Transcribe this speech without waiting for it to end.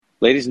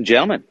Ladies and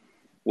gentlemen,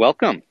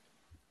 welcome.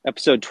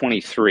 Episode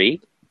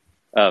 23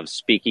 of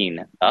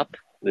Speaking Up.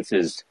 This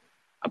is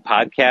a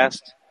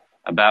podcast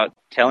about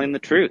telling the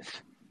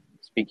truth,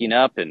 speaking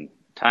up in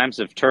times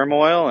of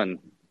turmoil and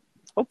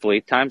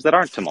hopefully times that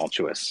aren't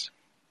tumultuous.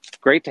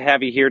 Great to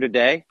have you here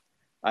today.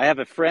 I have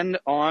a friend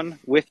on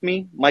with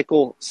me,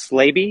 Michael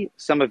Slaby.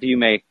 Some of you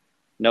may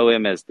know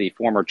him as the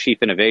former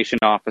Chief Innovation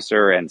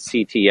Officer and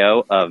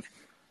CTO of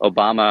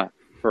Obama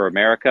for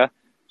America.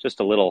 Just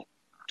a little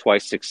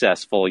twice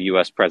successful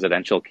U.S.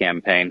 presidential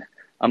campaign,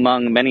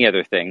 among many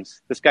other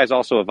things. This guy's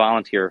also a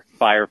volunteer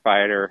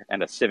firefighter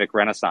and a civic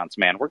renaissance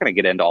man. We're going to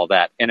get into all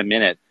that in a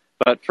minute.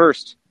 But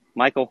first,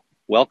 Michael,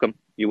 welcome.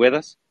 You with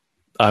us?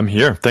 I'm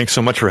here. Thanks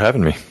so much for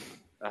having me.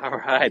 All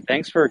right.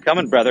 Thanks for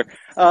coming, brother.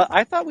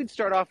 I thought we'd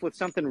start off with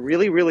something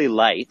really, really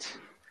light,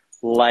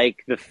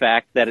 like the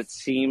fact that it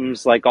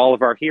seems like all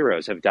of our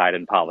heroes have died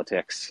in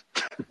politics.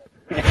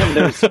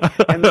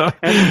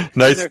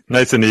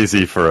 Nice and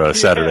easy for a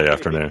Saturday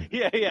afternoon.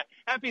 Yeah.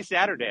 Happy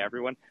Saturday,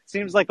 everyone.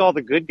 Seems like all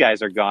the good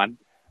guys are gone.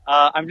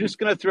 I'm just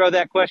going to throw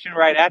that question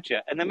right at you,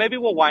 and then maybe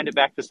we'll wind it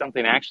back to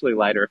something actually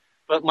lighter.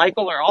 But,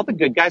 Michael, are all the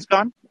good guys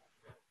gone?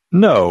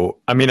 No.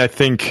 I mean, I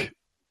think,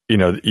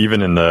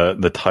 even in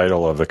the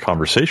title of the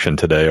conversation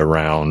today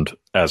around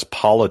as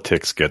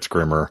politics gets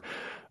grimmer,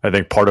 I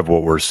think part of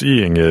what we're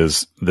seeing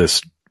is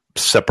this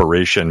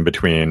separation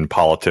between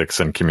politics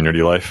and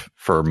community life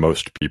for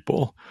most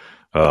people.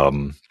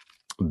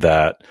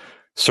 That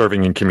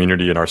serving in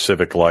community in our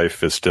civic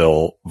life is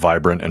still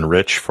vibrant and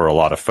rich for a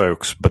lot of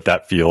folks, but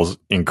that feels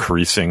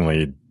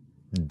increasingly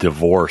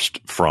divorced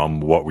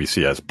from what we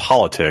see as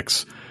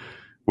politics,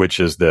 which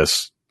is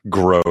this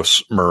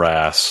gross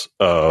morass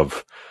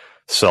of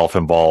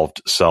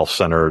self-involved,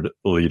 self-centered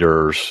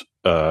leaders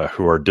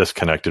who are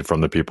disconnected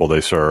from the people they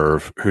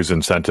serve, whose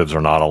incentives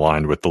are not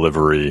aligned with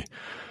delivery,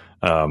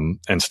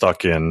 and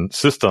stuck in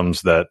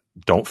systems that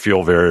don't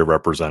feel very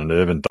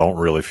representative and don't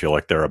really feel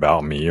like they're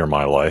about me or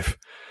my life.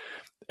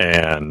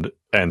 And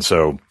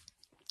so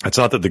it's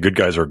not that the good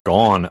guys are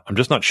gone. I'm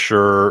just not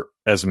sure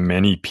as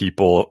many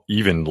people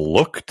even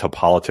look to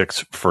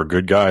politics for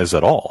good guys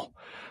at all.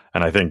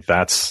 And I think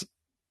that's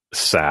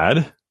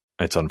sad.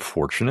 It's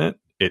unfortunate.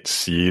 It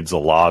seeds a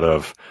lot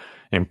of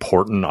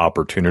important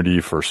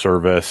opportunity for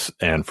service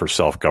and for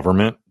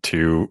self-government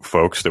to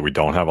folks that we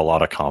don't have a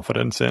lot of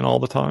confidence in all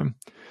the time.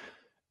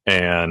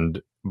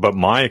 But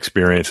my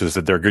experience is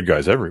that there are good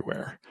guys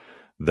everywhere,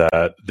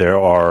 that there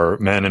are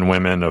men and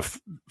women of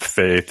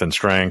faith and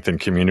strength and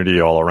community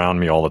all around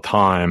me all the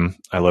time.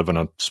 I live in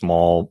a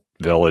small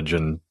village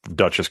in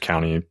Dutchess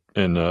County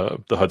in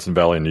the Hudson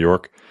Valley in New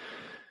York.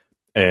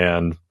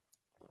 And,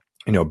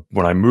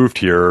 when I moved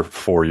here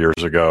 4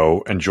 years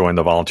ago and joined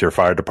the volunteer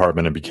fire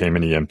department and became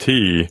an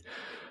EMT,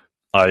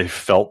 I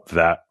felt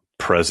that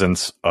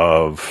presence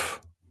of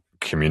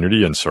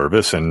community and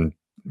service and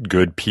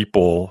good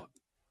people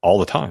all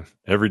the time,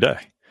 every day.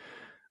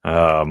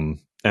 And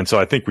so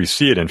I think we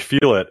see it and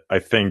feel it. I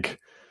think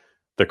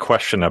the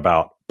question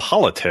about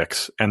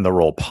politics and the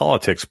role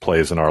politics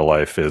plays in our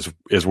life is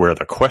where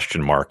the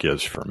question mark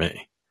is for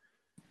me.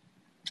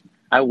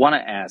 I want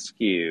to ask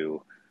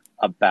you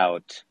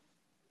about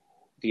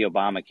the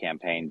Obama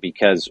campaign,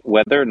 because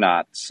whether or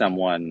not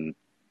someone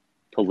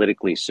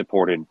politically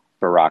supported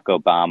Barack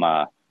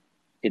Obama,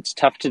 it's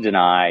tough to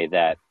deny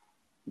that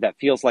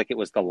feels like it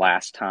was the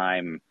last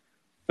time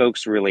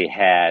folks really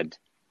had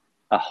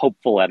a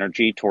hopeful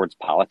energy towards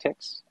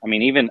politics. I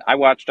mean, even I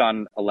watched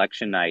on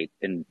election night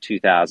in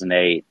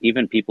 2008,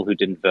 even people who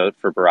didn't vote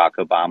for Barack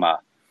Obama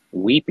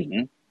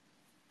weeping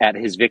at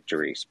his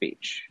victory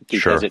speech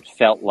because It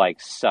felt like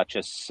such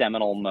a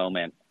seminal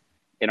moment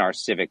in our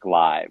civic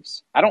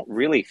lives. I don't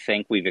really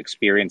think we've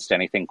experienced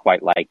anything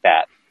quite like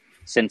that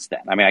since then.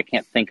 I mean, I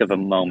can't think of a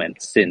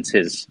moment since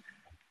his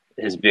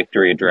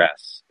victory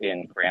address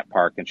in Grant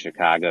Park in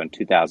Chicago in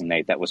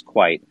 2008 that was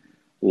quite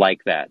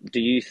like that. Do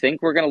you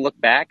think we're going to look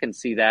back and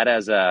see that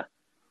as the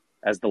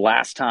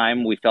last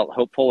time we felt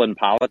hopeful in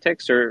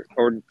politics, or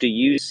do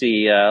you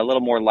see a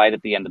little more light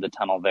at the end of the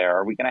tunnel there?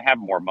 Are we going to have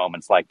more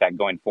moments like that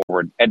going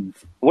forward? And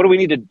what do we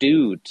need to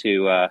do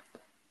to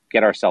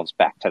get ourselves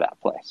back to that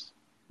place?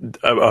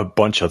 A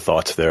bunch of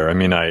thoughts there. I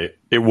mean,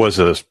 it was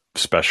a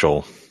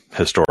special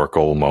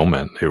historical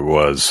moment. It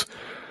was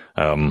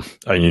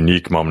a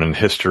unique moment in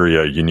history,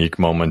 a unique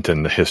moment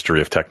in the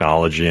history of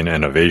technology and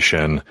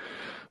innovation.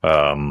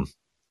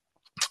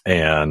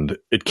 And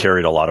it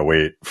carried a lot of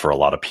weight for a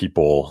lot of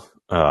people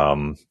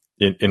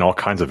in all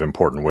kinds of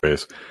important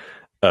ways.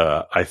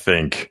 I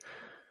think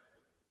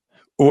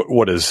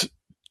what is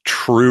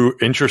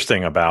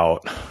interesting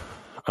about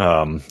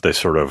the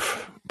sort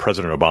of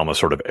President Obama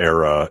sort of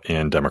era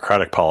in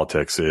Democratic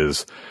politics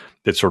is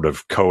it sort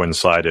of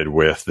coincided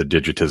with the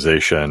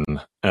digitization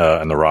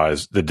and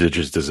the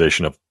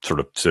digitization of sort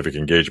of civic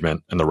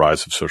engagement and the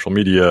rise of social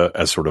media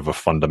as sort of a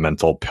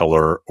fundamental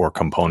pillar or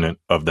component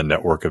of the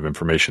network of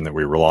information that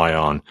we rely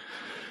on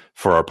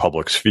for our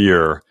public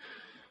sphere.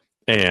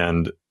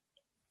 And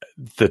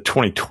the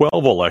 2012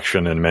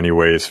 election in many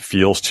ways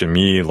feels to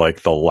me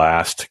like the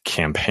last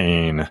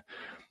campaign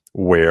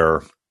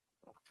where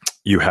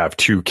you have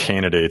two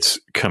candidates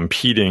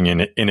competing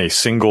in a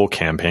single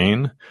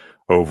campaign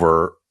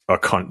over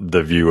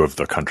the view of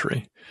the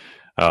country.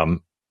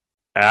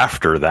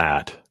 After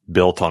that,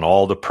 built on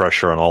all the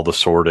pressure and all the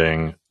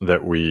sorting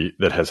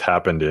that has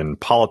happened in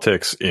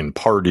politics, in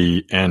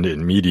party, and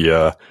in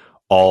media,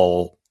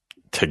 all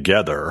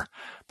together,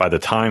 by the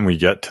time we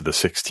get to the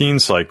 16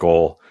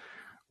 cycle,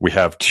 we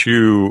have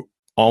two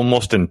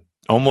almost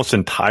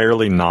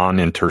entirely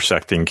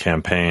non-intersecting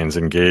campaigns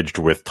engaged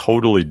with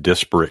totally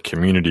disparate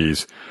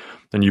communities.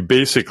 And you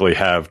basically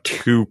have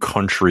two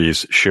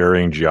countries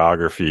sharing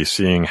geography,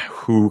 seeing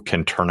who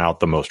can turn out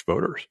the most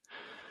voters.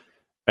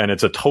 And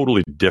it's a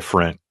totally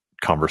different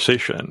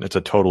conversation. It's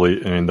a totally,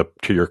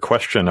 to your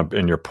question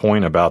and your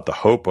point about the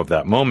hope of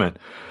that moment,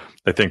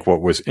 I think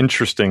what was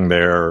interesting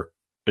there,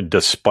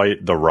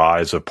 despite the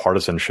rise of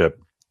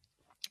partisanship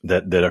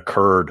that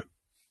occurred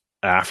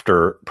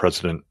after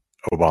President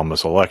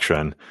Obama's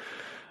election,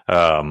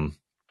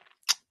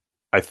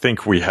 I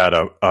think we had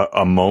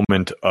a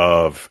moment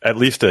of at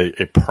least a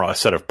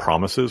set of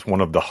promises.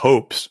 One of the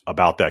hopes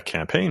about that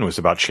campaign was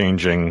about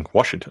changing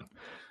Washington,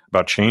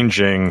 about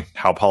changing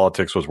how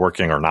politics was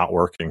working or not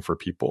working for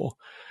people.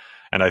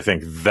 And I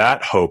think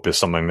that hope is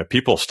something that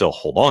people still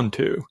hold on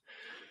to.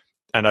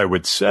 And I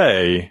would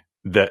say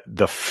that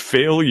the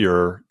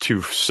failure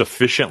to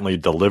sufficiently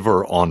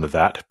deliver on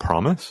that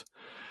promise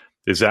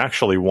is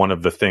actually one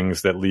of the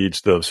things that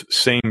leads those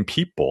same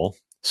people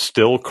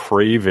still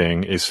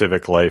craving a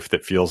civic life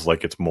that feels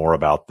like it's more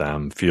about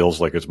them,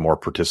 feels like it's more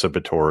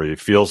participatory,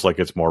 feels like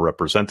it's more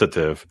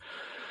representative,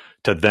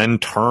 to then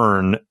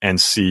turn and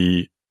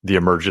see the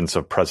emergence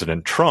of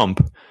President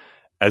Trump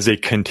as a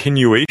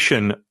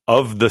continuation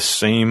of the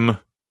same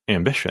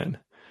ambition.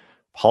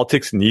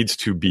 Politics needs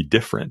to be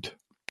different.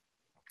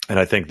 And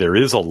I think there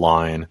is a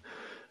line,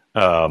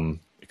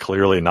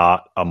 clearly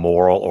not a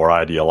moral or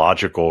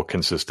ideological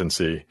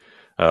consistency.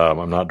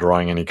 I'm not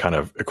drawing any kind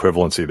of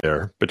equivalency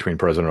there between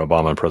President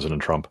Obama and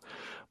President Trump,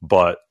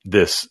 but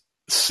this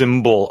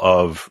symbol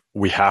of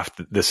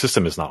the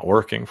system is not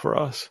working for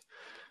us,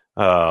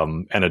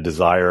 and a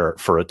desire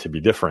for it to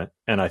be different.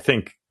 And I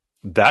think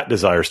that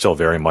desire is still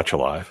very much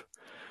alive.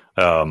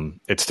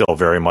 It's still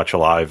very much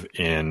alive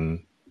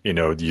in,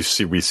 we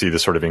see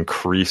this sort of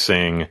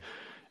increasing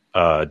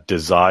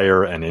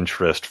desire and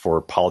interest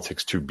for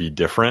politics to be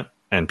different,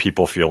 and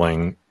people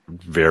feeling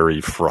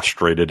very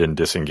frustrated and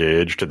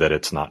disengaged that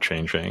it's not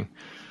changing.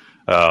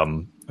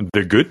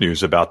 The good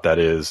news about that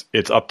is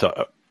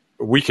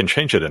we can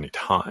change at any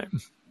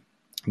time.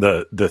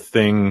 The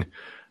thing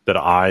that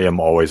I am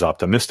always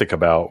optimistic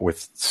about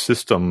with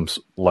systems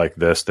like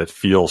this that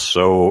feel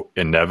so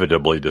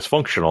inevitably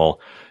dysfunctional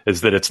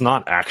is that it's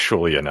not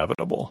actually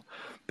inevitable,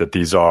 that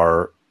these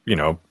are,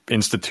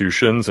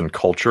 institutions and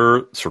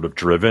culture sort of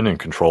driven and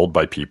controlled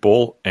by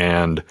people,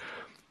 and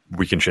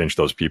we can change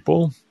those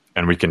people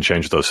and we can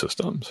change those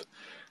systems.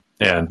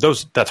 And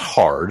that's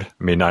hard.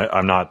 I mean, I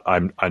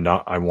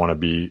want to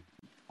be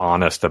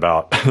honest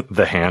about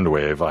the hand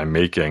wave I'm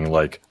making,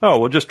 like, oh,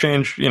 we'll just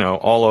change,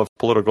 all of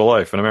political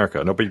life in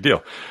America. No big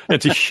deal. And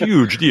it's a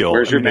huge deal.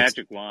 Where's your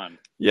magic wand?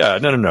 Yeah,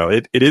 no.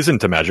 It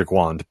isn't a magic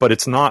wand, but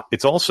it's not,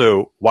 it's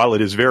also, while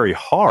it is very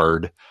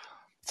hard,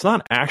 it's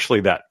not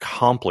actually that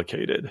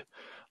complicated.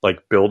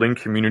 Like building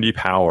community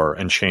power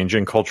and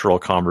changing cultural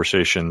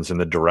conversations in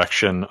the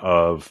direction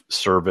of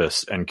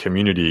service and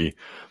community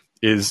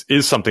is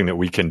something that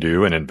we can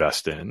do and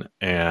invest in,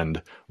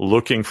 and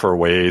looking for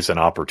ways and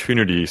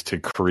opportunities to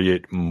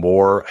create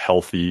more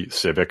healthy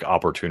civic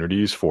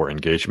opportunities for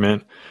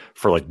engagement,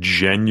 for like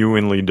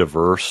genuinely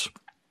diverse,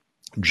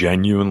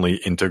 genuinely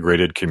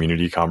integrated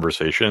community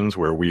conversations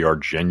where we are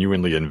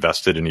genuinely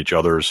invested in each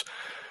other's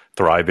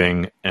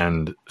thriving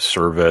and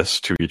service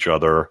to each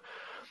other.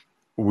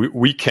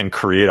 We can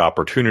create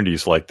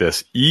opportunities like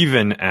this,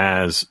 even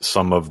as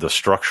some of the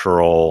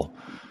structural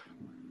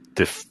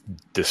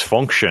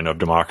dysfunction of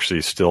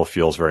democracy still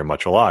feels very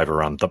much alive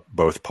around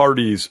both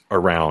parties,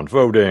 around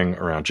voting,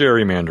 around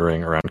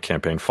gerrymandering, around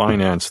campaign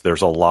finance.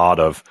 There's a lot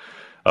of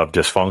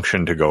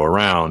dysfunction to go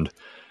around,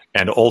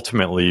 and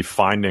ultimately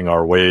finding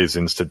our ways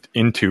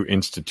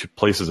into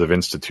places of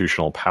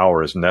institutional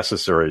power is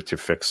necessary to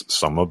fix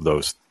some of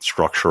those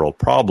structural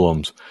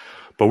problems.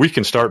 But we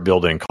can start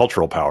building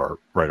cultural power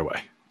right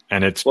away,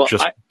 and it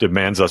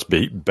demands us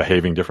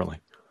behaving differently.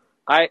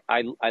 I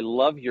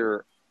love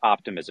your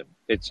optimism.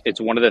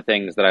 It's one of the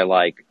things that I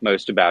like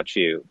most about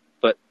you.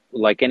 But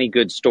like any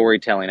good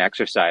storytelling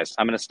exercise,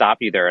 I'm going to stop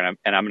you there,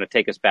 and I'm going to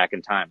take us back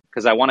in time,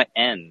 because I want to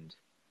end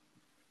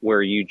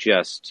where you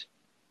just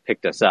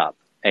picked us up.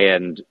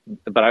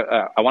 But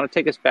I want to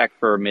take us back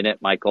for a minute,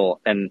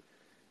 Michael, and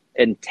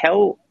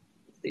tell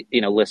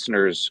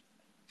listeners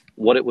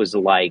what it was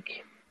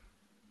like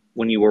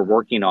when you were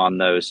working on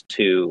those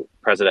two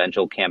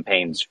presidential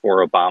campaigns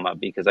for Obama,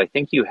 because I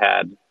think you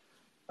had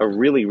a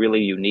really,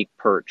 really unique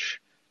perch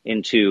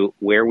into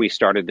where we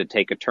started to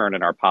take a turn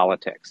in our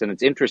politics. And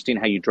it's interesting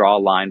how you draw a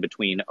line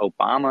between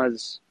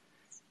Obama's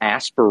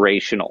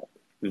aspirational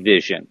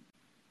vision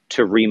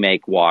to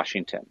remake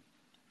Washington,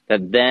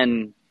 that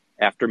then,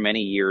 after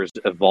many years,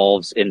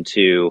 evolves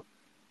into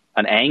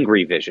an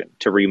angry vision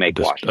to remake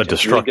Washington. A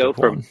destructive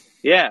one.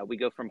 We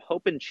go from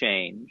hope and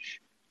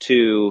change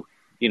to,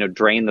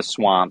 drain the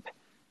swamp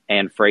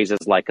and phrases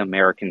like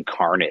American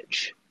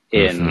carnage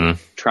in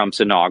Trump's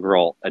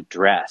inaugural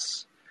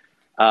address.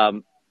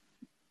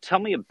 Tell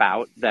me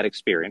about that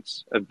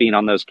experience of being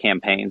on those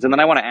campaigns. And then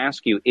I want to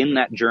ask you, in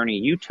that journey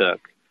you took,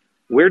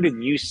 where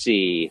did you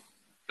see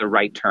the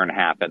right turn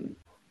happen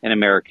in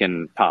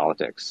American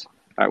politics?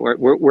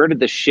 Where did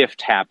the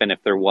shift happen,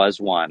 if there was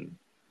one?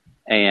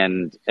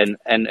 And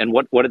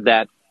what did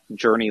that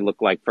journey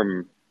look like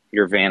from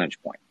your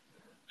vantage point?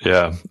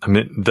 Yeah, I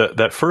mean,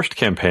 that first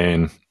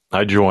campaign,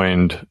 I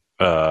joined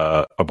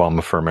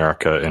Obama for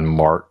America in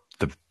March,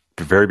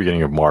 the very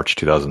beginning of March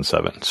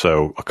 2007.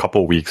 So a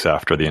couple weeks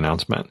after the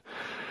announcement,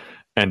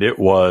 and it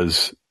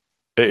was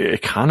a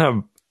kind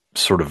of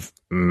sort of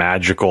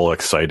magical,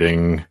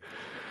 exciting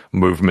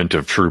movement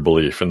of true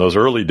belief. In those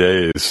early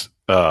days,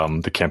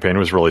 the campaign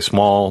was really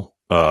small.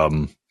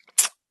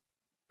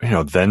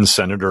 Then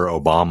Senator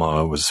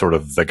Obama was sort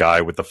of the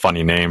guy with the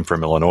funny name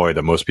from Illinois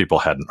that most people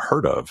hadn't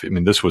heard of. I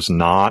mean, this was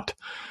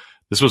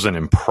an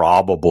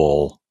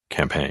improbable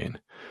campaign.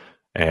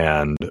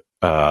 And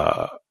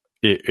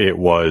it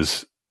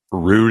was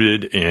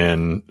rooted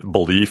in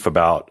belief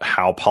about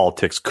how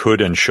politics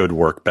could and should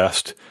work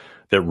best,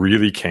 that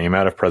really came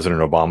out of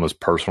President Obama's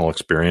personal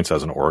experience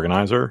as an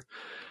organizer,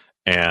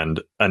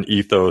 and an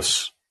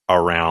ethos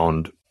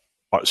around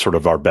sort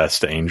of our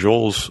best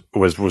angels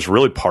was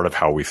really part of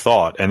how we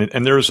thought.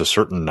 And there was a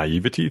certain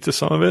naivety to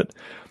some of it.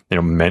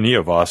 Many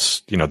of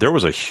us, there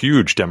was a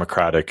huge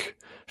Democratic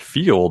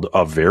field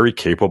of very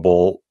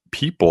capable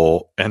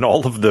people, and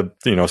all of the,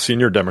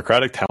 senior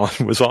Democratic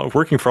talent was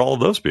working for all of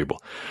those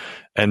people.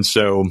 And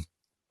so,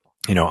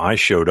 I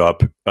showed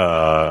up,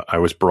 I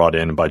was brought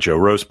in by Joe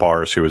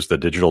Rospars, who was the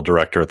digital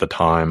director at the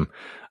time,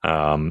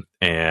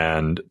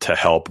 and to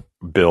help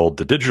build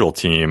the digital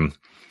team.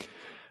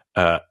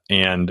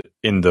 And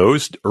in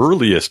those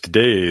earliest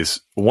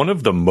days, one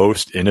of the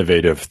most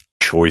innovative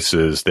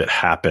choices that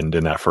happened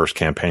in that first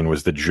campaign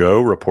was that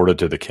Joe reported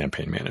to the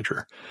campaign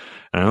manager.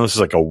 And I know this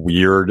is like a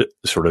weird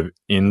sort of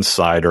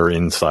insider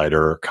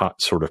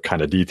sort of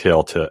kind of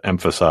detail to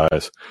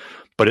emphasize,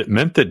 but it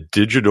meant that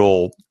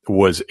digital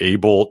was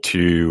able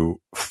to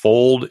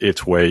fold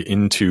its way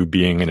into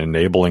being an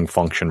enabling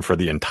function for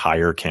the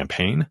entire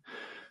campaign,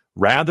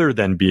 rather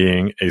than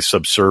being a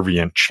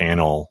subservient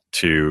channel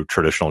to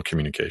traditional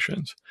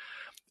communications.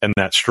 And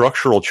that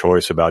structural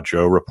choice about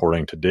Joe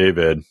reporting to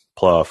David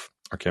Plouffe,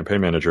 our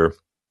campaign manager,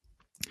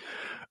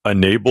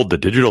 enabled the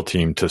digital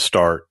team to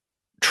start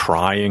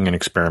trying and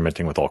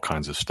experimenting with all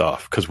kinds of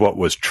stuff. Because what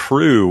was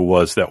true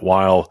was that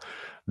while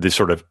the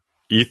sort of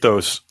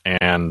ethos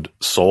and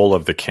soul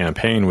of the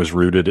campaign was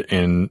rooted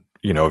in,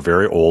 a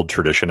very old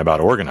tradition about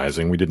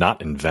organizing, we did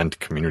not invent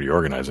community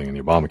organizing in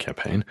the Obama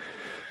campaign.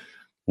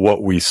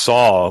 What we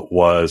saw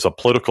was a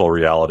political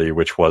reality,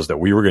 which was that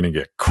we were going to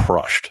get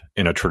crushed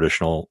in a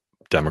traditional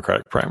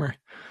Democratic primary.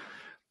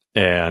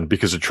 And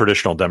because a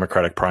traditional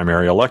Democratic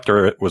primary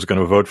electorate was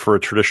going to vote for a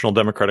traditional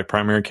Democratic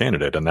primary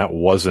candidate. And that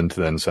wasn't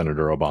then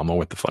Senator Obama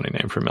with the funny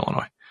name from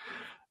Illinois.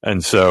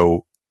 And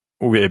so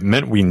it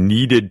meant we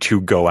needed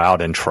to go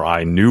out and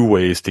try new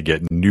ways to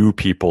get new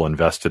people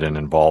invested and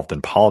involved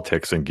in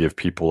politics and give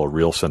people a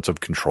real sense of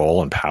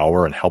control and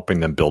power and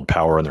helping them build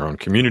power in their own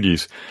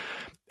communities.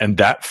 And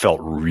that felt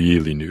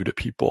really new to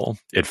people.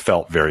 It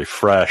felt very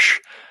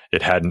fresh.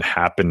 It hadn't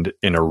happened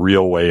in a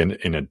real way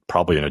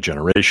probably in a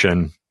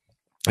generation.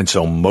 And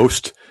so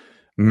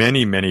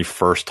many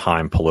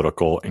first-time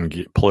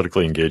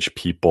politically engaged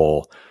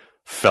people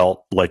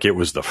felt like it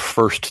was the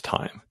first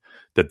time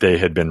that they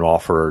had been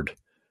offered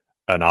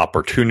an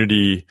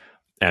opportunity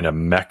and a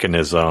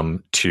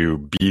mechanism to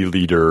be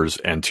leaders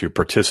and to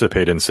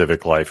participate in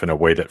civic life in a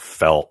way that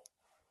felt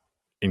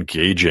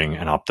engaging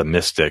and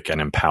optimistic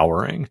and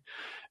empowering.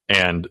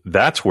 And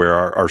that's where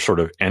our sort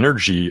of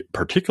energy,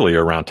 particularly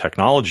around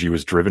technology,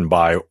 was driven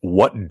by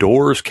what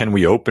doors can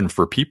we open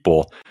for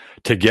people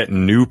to get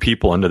new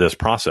people into this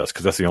process,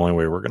 because that's the only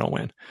way we're going to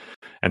win.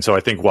 And so I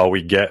think while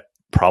we get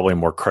probably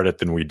more credit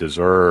than we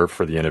deserve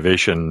for the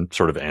innovation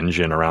sort of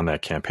engine around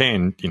that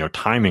campaign,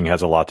 timing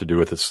has a lot to do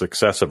with the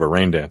success of a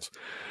rain dance.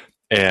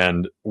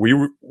 And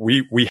we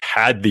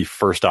had the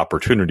first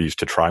opportunities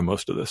to try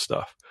most of this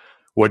stuff.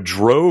 What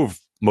drove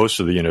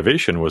most of the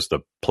innovation was the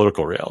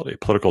political reality,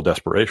 political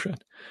desperation.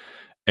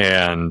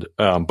 And,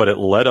 but it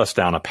led us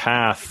down a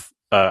path.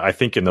 I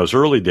think in those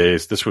early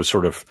days, this was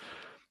sort of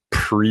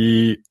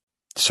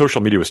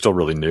social media was still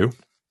really new.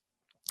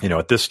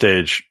 At this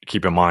stage,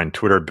 keep in mind,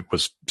 Twitter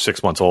was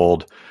 6 months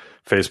old.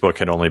 Facebook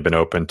had only been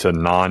open to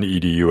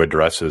non-EDU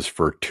addresses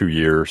for 2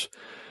 years.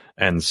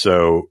 And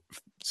so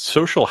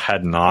social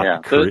had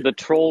not. The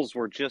trolls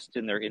were just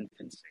in their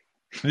infancy.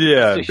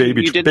 Yeah, so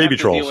baby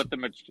trolls.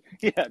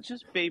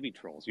 Just baby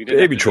trolls.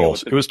 Baby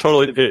trolls. It was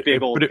totally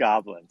big old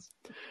goblins.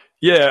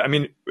 Yeah, I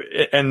mean,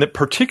 and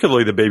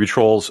particularly the baby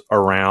trolls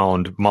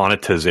around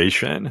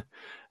monetization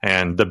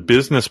And the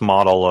business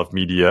model of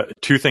media,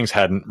 two things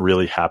hadn't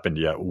really happened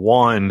yet.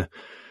 One,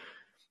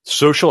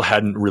 social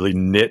hadn't really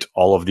knit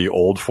all of the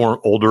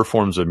older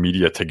forms of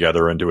media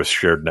together into a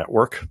shared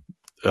network.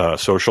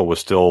 Social was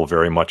still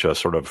very much a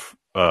sort of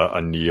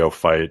a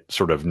neophyte,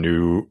 sort of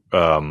new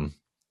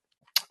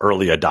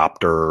early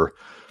adopter,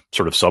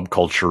 sort of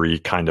subculture-y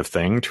kind of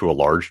thing to a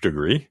large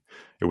degree.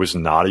 It was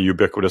not a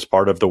ubiquitous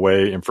part of the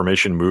way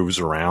information moves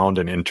around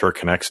and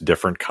interconnects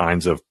different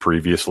kinds of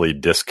previously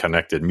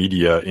disconnected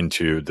media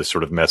into this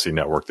sort of messy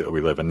network that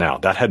we live in now.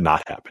 That had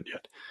not happened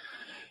yet.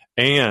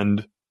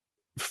 And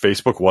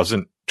Facebook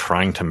wasn't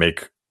trying to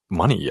make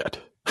money yet.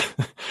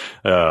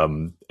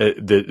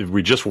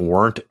 We just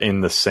weren't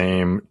in the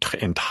same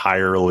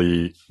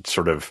entirely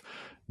sort of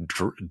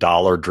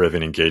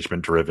dollar-driven,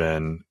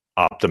 engagement-driven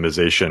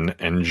optimization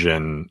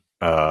engine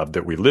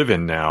that we live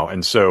in now.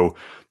 And so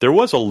there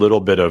was a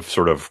little bit of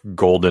sort of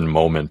golden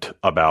moment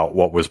about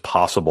what was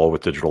possible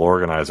with digital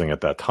organizing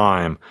at that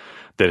time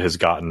that has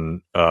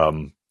gotten,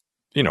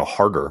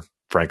 harder,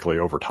 frankly,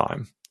 over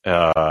time.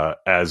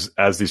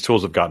 As these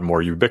tools have gotten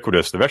more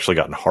ubiquitous, they've actually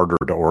gotten harder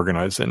to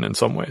organize in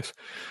some ways.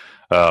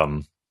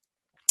 And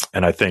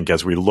I think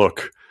as we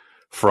look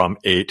from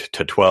 8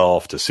 to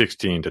 12 to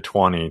 16 to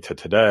 20 to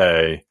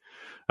today,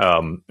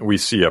 we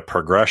see a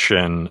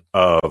progression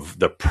of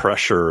the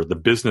pressure, the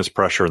business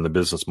pressure and the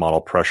business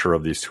model pressure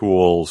of these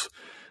tools,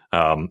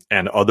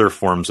 and other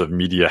forms of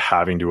media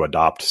having to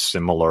adopt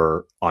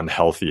similar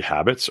unhealthy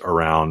habits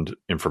around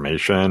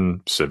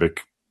information,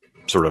 civic,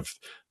 sort of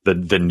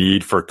the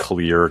need for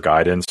clear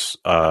guidance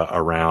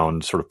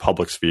around sort of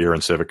public sphere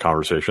and civic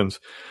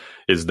conversations,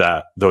 is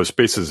that those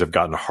spaces have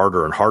gotten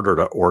harder and harder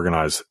to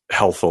organize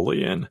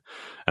healthily in.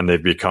 And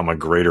they've become a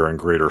greater and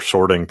greater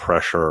sorting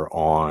pressure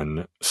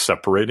on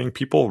separating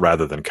people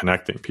rather than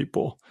connecting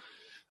people.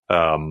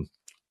 That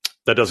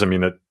doesn't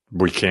mean that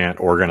we can't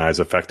organize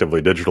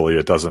effectively digitally.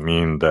 It doesn't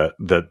mean that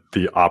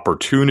the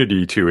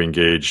opportunity to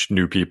engage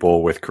new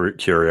people with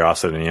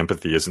curiosity and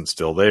empathy isn't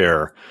still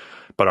there.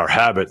 But our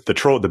habit,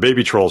 the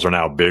baby trolls are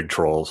now big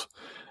trolls.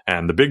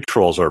 And the big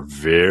trolls are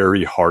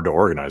very hard to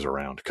organize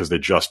around because they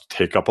just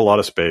take up a lot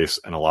of space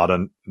and a lot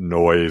of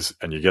noise,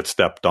 and you get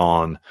stepped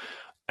on.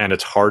 And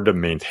it's hard to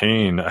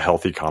maintain a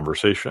healthy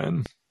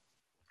conversation.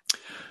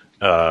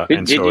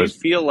 Did you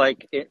feel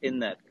like in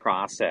that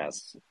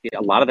process,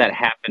 a lot of that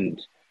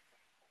happened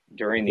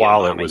during the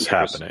while Obama it was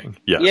years? Happening?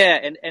 Yes. Yeah,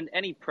 and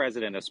any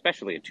president,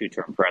 especially a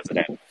two-term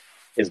president,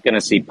 is going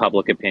to see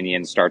public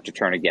opinion start to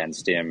turn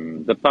against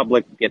him. The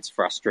public gets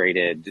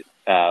frustrated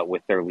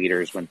with their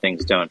leaders when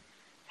things don't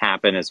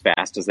happen as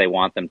fast as they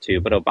want them to.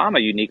 But Obama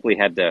uniquely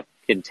had to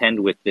contend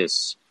with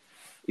this,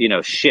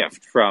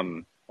 shift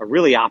from a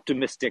really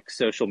optimistic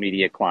social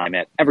media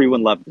climate.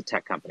 Everyone loved the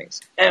tech companies.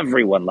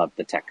 Everyone loved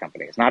the tech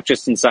companies, not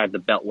just inside the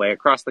Beltway,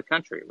 across the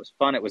country. It was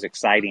fun. It was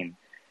exciting.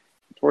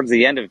 Towards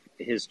the end of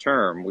his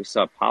term, we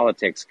saw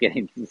politics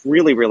getting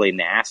really, really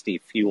nasty,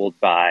 fueled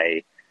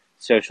by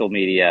social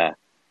media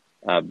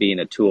being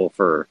a tool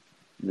for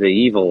the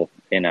evil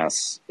in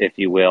us, if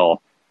you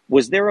will.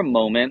 Was there a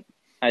moment,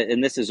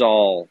 and this is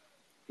all,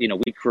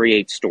 we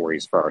create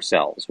stories for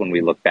ourselves when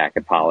we look back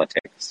at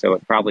politics, so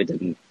it probably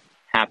didn't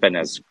happen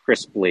as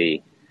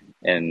crisply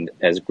and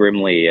as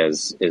grimly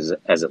as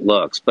it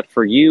looks. But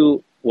for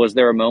you, was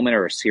there a moment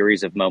or a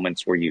series of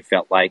moments where you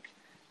felt like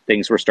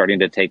things were starting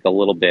to take a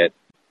little bit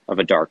of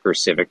a darker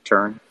civic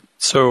turn?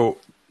 So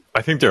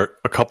I think there are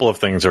a couple of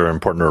things that are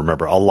important to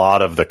remember. A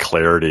lot of the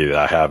clarity that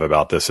I have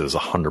about this is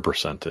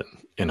 100%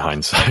 in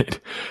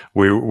hindsight.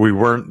 We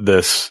weren't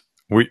this.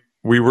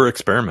 We were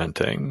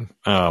experimenting.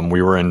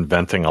 We were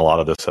inventing a lot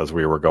of this as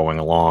we were going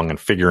along and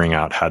figuring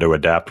out how to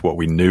adapt what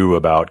we knew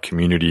about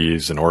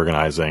communities and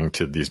organizing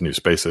to these new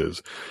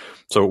spaces.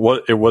 So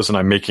it wasn't,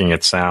 I'm making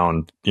it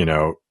sound,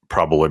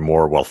 probably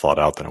more well thought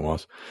out than it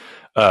was.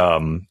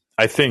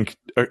 I think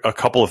a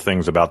couple of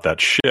things about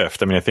that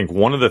shift. I mean, I think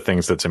one of the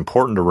things that's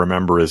important to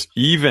remember is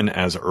even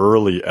as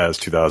early as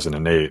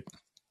 2008,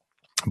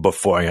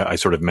 before I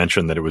sort of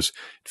mentioned that it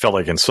felt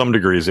like in some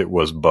degrees it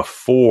was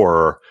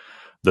before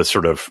the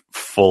sort of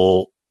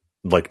full,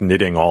 like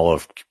knitting all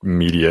of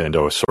media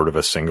into a sort of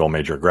a single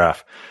major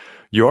graph.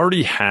 You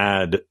already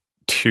had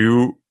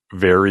two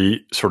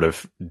very sort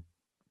of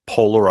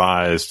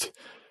polarized,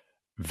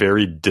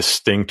 very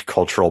distinct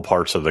cultural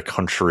parts of the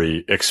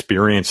country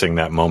experiencing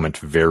that moment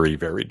very,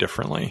 very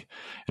differently.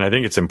 And I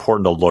think it's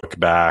important to look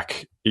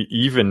back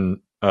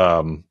even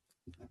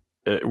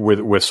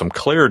with some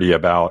clarity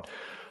about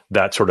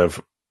that sort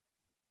of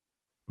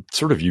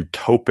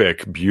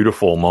utopic,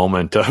 beautiful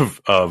moment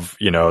of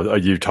you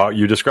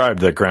described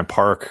the Grant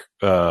Park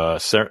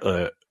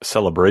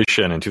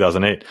celebration in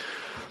 2008.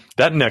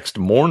 That next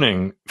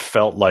morning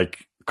felt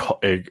like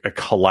a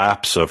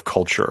collapse of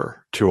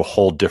culture to a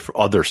whole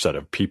other set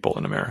of people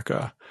in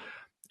America,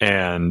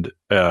 and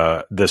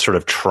the sort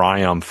of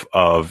triumph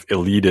of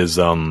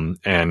elitism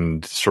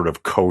and sort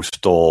of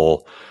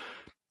coastal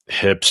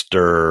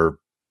hipster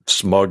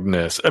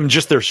smugness. I mean,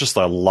 there's just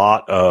a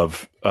lot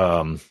of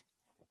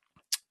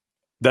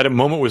that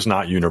moment was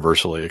not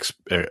universally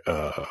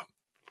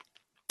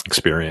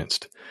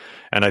experienced.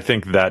 And I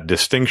think that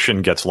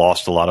distinction gets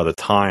lost a lot of the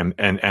time,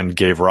 and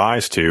gave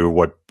rise to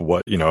what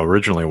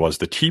originally was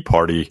the Tea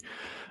Party.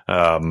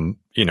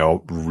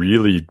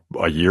 Really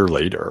a year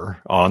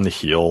later, on the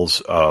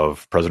heels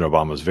of President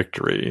Obama's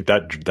victory,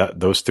 that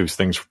those two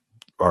things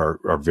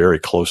are very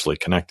closely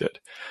connected.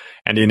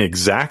 And in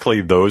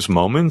exactly those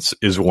moments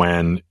is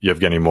when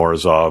Yevgeny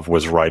Morozov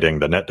was writing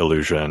The Net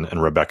Delusion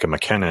and Rebecca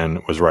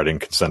McKinnon was writing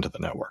Consent to the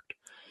Network.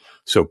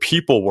 So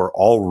people were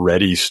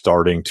already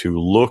starting to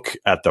look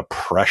at the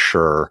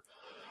pressure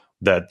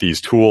that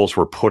these tools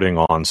were putting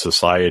on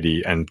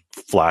society and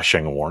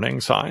flashing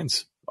warning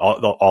signs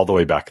all the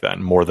way back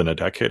then, more than a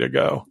decade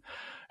ago.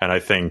 And I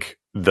think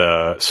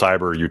the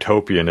cyber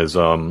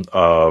utopianism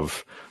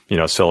of,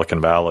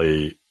 Silicon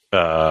Valley,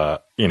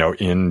 during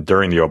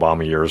the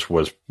Obama years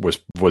was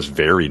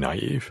very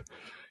naive,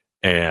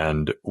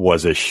 and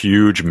was a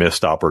huge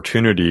missed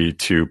opportunity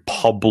to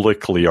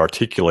publicly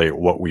articulate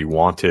what we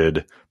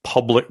wanted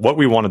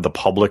the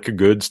public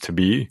goods to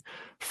be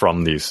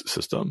from these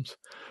systems.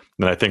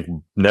 And I think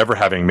never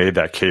having made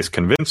that case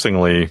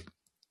convincingly,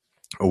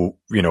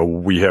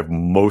 we have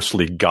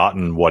mostly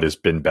gotten what has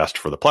been best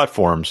for the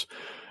platforms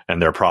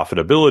and their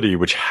profitability,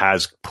 which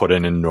has put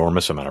an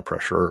enormous amount of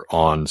pressure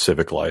on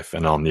civic life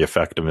and on the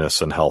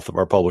effectiveness and health of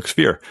our public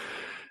sphere.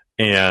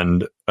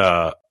 And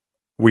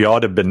we ought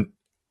to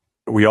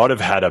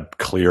have had a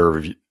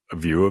clear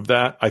view of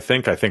that. I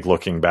think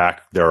looking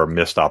back, there are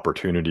missed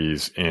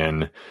opportunities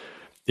in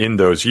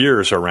those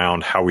years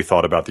around how we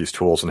thought about these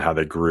tools and how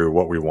they grew,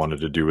 what we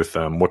wanted to do with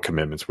them, what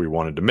commitments we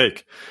wanted to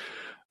make.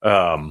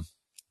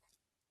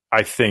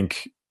 I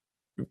think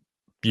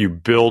you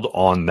build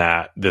on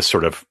that, this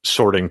sort of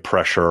sorting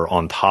pressure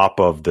on top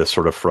of this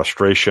sort of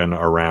frustration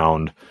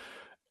around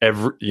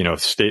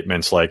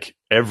statements like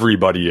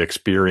everybody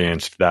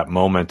experienced that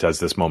moment as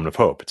this moment of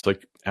hope. It's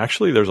like,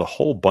 actually, there's a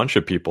whole bunch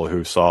of people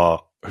who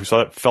felt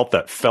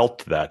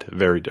that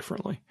very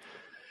differently.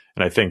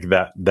 And I think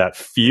that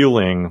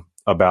feeling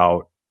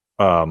about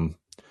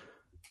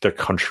the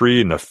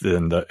country and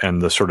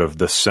the sort of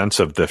the sense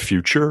of the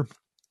future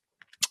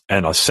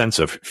and a sense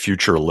of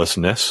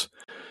futurelessness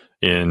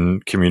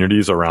in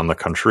communities around the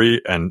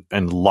country, and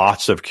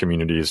lots of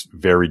communities,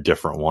 very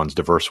different ones,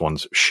 diverse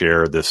ones,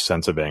 share this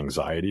sense of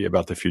anxiety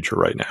about the future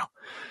right now.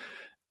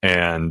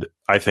 And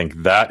I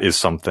think that is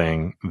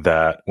something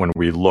that, when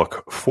we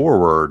look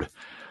forward,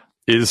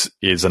 is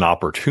an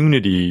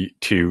opportunity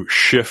to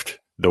shift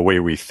the way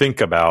we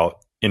think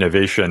about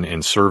innovation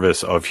in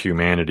service of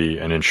humanity,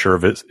 and in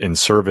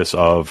service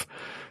of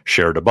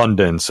shared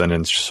abundance, and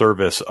in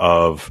service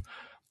of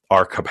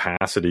our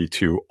capacity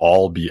to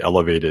all be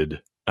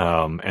elevated,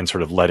 and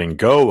sort of letting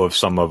go of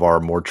some of our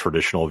more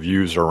traditional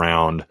views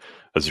around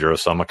a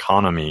zero-sum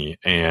economy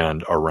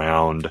and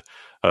around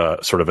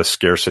sort of a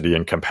scarcity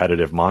and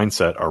competitive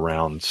mindset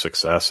around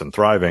success and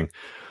thriving,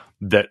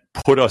 that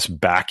put us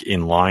back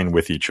in line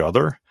with each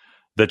other.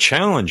 The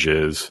challenge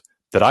is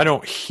that I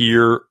don't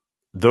hear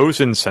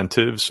those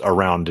incentives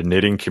around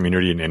knitting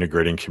community and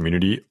integrating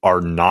community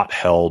are not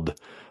held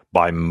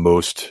by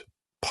most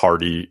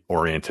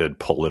party-oriented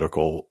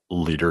political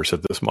leaders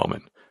at this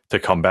moment. To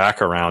come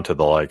back around to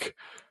the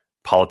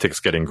politics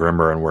getting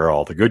grimmer and where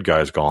all the good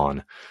guys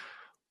gone,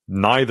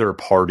 neither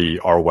party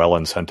are well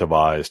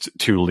incentivized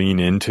to lean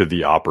into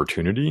the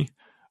opportunity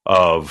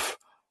of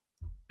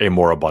a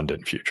more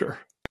abundant future.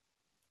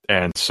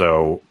 And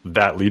so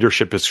that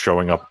leadership is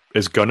going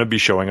to be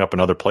showing up in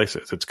other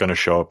places. It's going to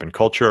show up in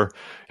culture.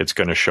 It's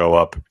going to show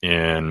up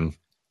in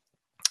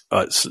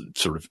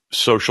sort of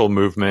social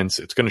movements.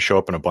 It's going to show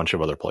up in a bunch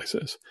of other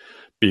places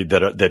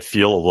that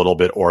feel a little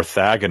bit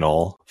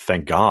orthogonal,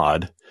 thank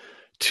God,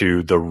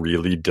 to the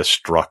really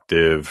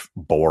destructive,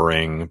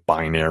 boring,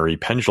 binary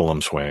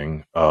pendulum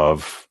swing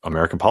of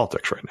American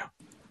politics right now.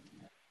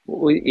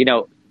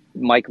 Well,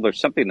 Michael, there's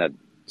something that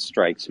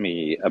strikes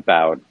me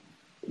about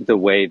the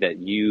way that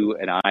you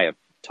and I have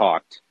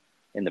talked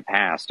in the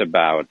past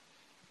about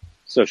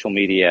social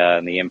media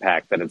and the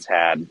impact that it's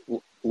had.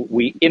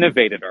 We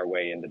innovated our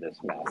way into this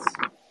mess.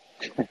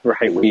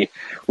 Right,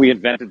 we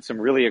invented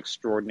some really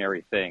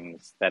extraordinary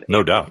things that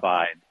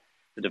amplified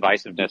the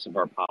divisiveness of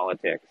our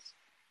politics.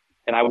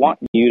 And I want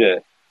you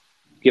to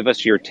give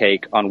us your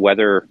take on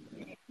whether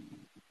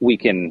we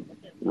can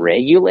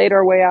regulate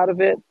our way out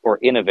of it or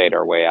innovate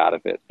our way out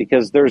of it.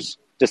 Because there's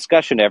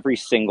discussion every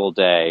single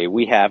day.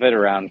 We have it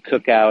around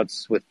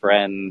cookouts with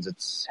friends.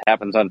 It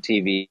happens on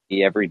TV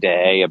every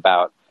day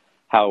about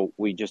how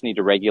we just need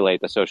to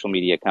regulate the social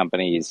media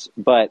companies.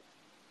 But,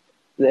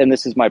 and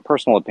this is my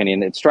personal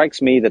opinion, it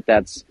strikes me that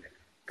that's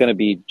going to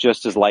be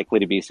just as likely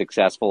to be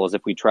successful as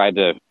if we tried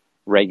to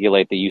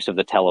regulate the use of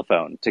the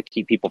telephone to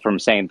keep people from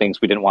saying things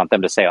we didn't want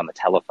them to say on the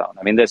telephone.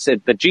 I mean,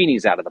 the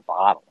genie's out of the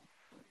bottle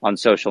on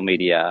social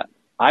media.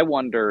 I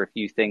wonder if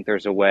you think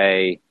there's a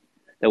way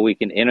that we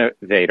can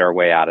innovate our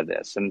way out of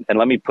this. And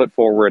let me put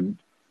forward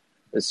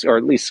this, or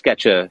at least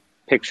sketch a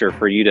picture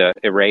for you to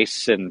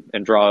erase and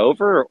draw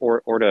over,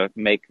 or to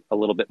make a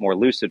little bit more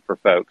lucid for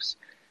folks.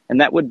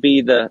 And that would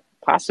be the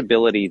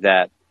possibility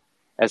that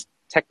as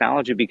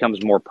technology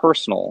becomes more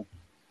personal,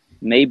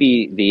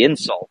 maybe the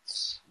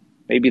insults,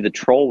 maybe the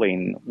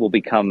trolling will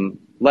become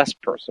less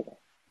personal.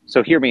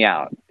 So hear me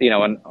out.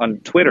 On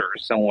Twitter,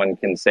 someone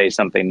can say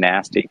something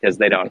nasty because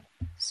they don't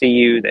see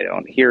you, they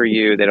don't hear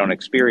you, they don't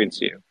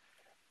experience you.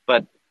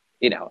 But,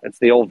 it's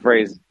the old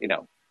phrase,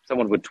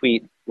 someone would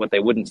tweet what they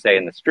wouldn't say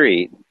in the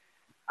street.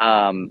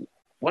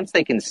 Once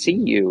they can see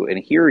you and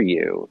hear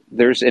you,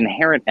 there's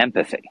inherent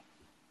empathy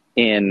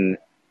in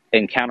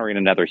encountering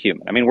another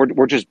human. I mean,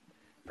 we're just,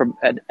 from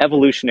an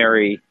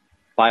evolutionary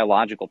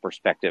biological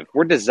perspective,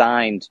 we're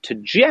designed to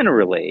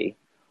generally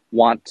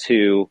want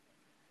to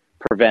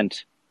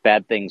prevent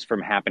bad things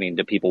from happening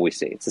to people we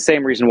see. It's the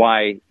same reason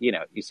why,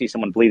 you see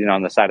someone bleeding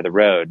on the side of the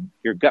road,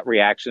 your gut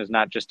reaction is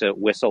not just to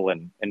whistle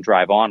and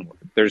drive onward.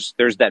 There's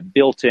that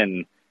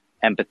built-in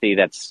empathy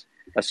that's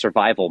a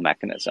survival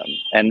mechanism.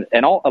 And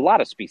a lot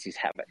of species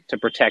have it to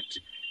protect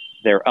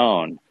their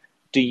own.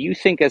 Do you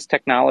think as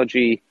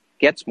technology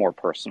gets more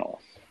personal,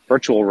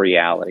 virtual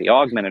reality,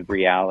 augmented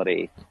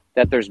reality,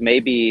 that there's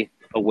maybe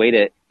a way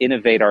to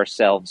innovate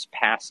ourselves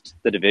past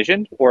the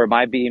division? Or am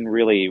I being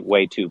really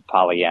way too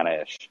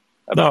Pollyanna-ish?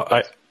 No,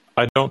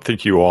 I don't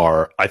think you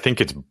are. I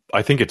think it's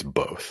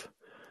both.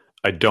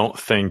 I don't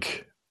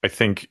think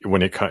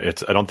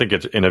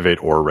it's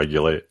innovate or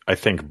regulate. I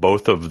think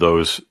both of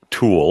those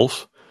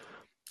tools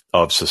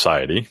of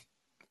society,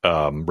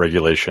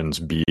 regulations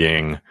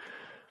being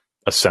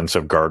a sense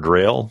of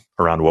guardrail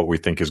around what we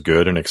think is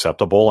good and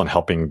acceptable and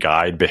helping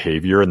guide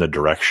behavior in the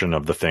direction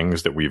of the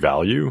things that we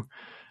value.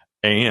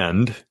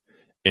 And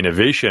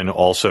innovation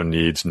also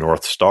needs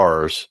North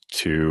Stars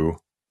to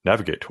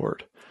navigate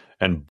toward.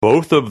 And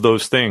both of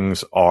those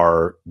things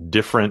are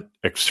different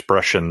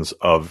expressions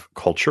of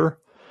culture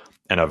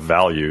and of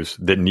values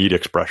that need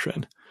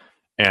expression.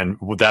 And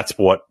that's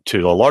what,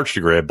 to a large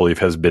degree, I believe,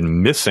 has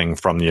been missing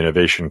from the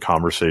innovation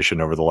conversation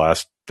over the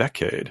last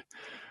decade,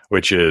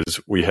 which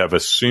is we have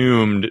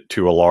assumed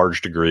to a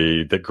large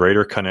degree that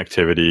greater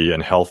connectivity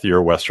and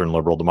healthier Western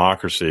liberal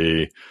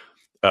democracy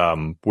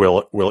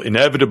will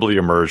inevitably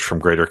emerge from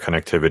greater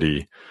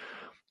connectivity.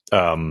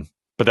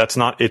 But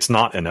it's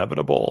not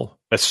inevitable,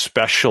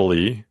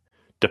 especially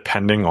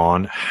depending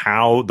on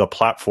how the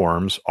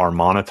platforms are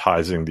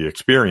monetizing the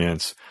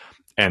experience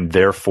and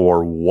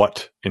therefore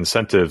what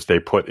incentives they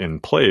put in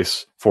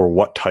place for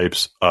what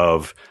types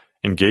of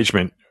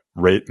engagement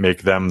rate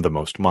make them the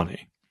most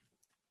money.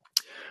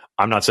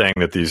 I'm not saying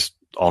that these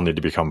all need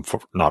to become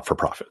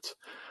not-for-profits.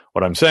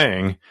 What I'm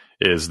saying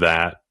is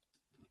that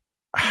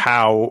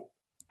how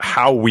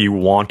we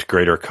want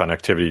greater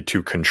connectivity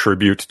to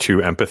contribute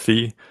to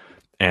empathy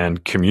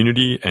and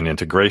community and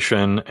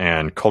integration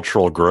and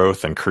cultural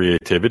growth and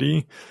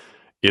creativity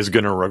is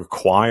going to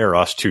require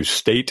us to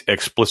state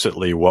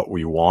explicitly what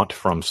we want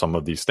from some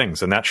of these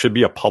things. And that should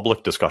be a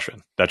public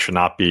discussion. That should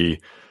not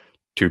be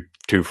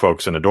two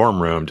folks in a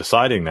dorm room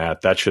deciding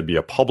that. That should be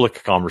a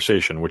public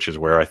conversation, which is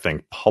where I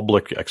think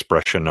public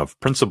expression of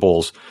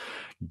principles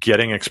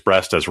getting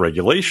expressed as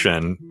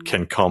regulation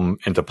can come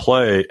into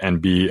play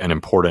and be an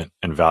important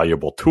and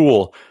valuable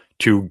tool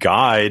to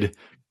guide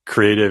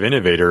creative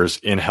innovators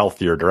in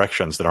healthier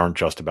directions that aren't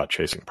just about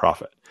chasing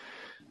profit.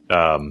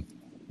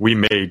 We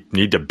may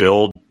need to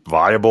build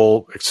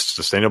viable,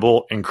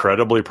 sustainable,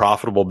 incredibly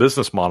profitable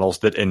business models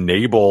that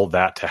enable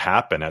that to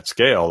happen at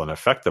scale and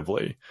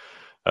effectively.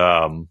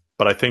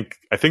 But I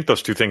think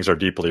those two things are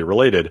deeply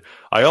related.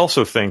 I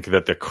also think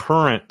that the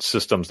current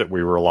systems that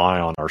we rely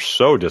on are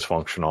so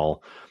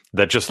dysfunctional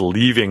that just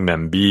leaving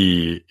them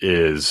be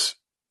is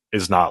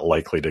not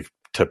likely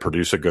to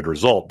produce a good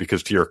result.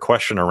 Because to your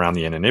question around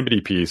the anonymity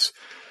piece,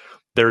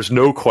 there's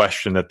no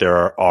question that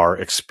there are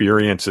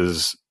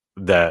experiences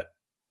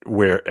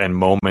and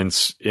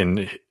moments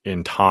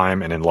in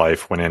time and in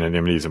life when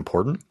anonymity is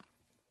important.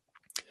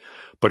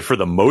 But for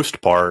the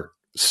most part,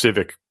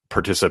 civic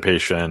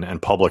participation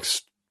and public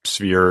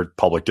sphere,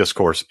 public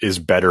discourse is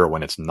better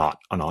when it's not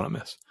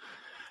anonymous.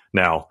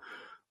 Now,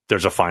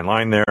 there's a fine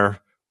line there.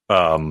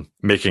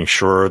 Making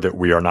sure that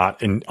we are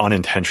not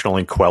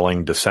unintentionally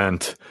quelling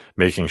dissent,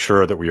 making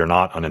sure that we are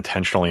not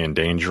unintentionally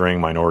endangering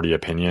minority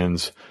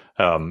opinions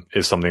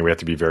is something we have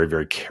to be very,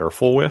 very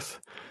careful with.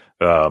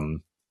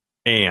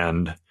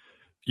 And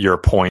your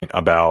point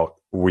about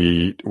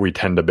we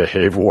tend to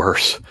behave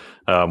worse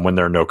when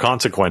there are no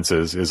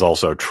consequences is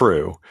also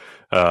true.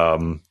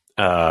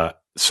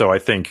 So I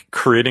think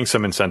creating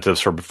some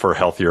incentives for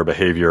healthier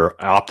behavior,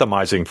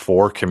 optimizing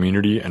for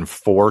community and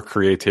for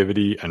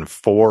creativity and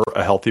for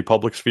a healthy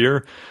public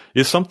sphere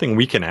is something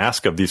we can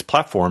ask of these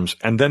platforms,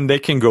 and then they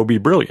can go be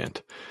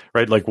brilliant,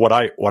 right? Like what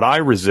I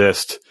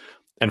resist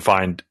and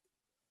find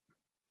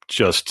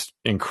just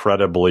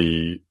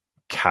incredibly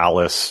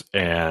callous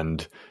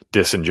and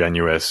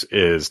disingenuous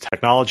is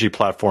technology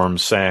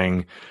platforms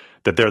saying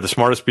that they're the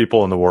smartest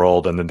people in the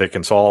world and that they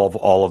can solve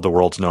all of the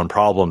world's known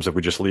problems if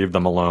we just leave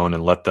them alone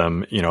and let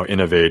them,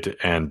 innovate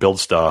and build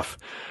stuff,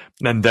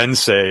 and then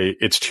say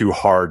it's too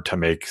hard to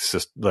make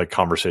the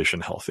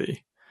conversation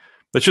healthy.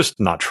 That's just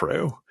not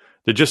true.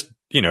 They just,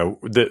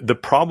 the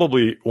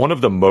probably one of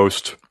the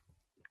most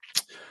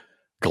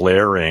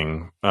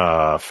glaring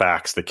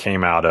facts that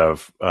came out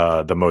of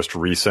the most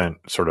recent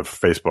sort of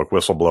Facebook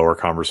whistleblower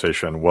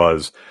conversation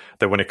was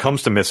that when it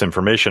comes to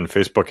misinformation,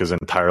 Facebook is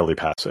entirely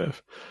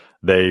passive.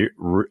 They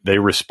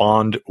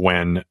respond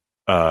when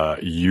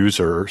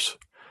users,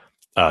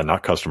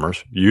 not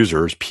customers,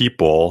 users,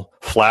 people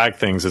flag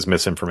things as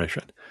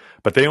misinformation.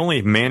 But they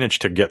only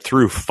managed to get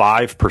through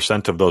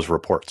 5% of those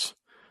reports.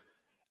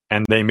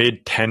 And they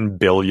made $10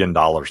 billion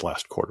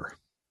last quarter.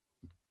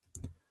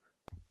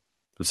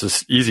 This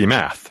is easy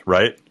math,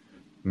 right?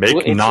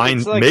 Make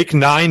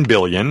 9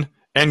 billion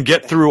and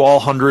get through all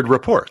 100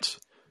 reports.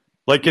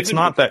 Like it's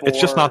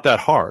just not that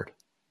hard.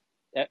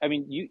 I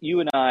mean,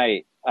 you and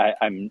I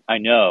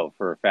know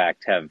for a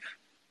fact have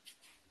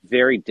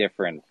very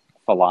different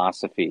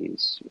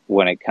philosophies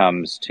when it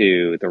comes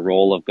to the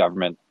role of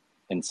government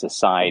in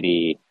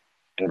society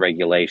and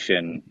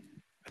regulation.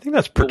 I think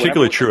that's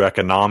particularly true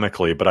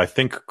economically, but I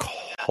think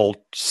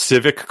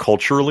civic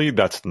culturally,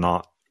 that's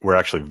not. We're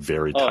actually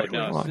very tightly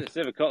aligned.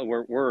 Civic,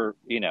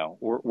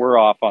 we're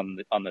off on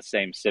the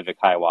same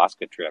civic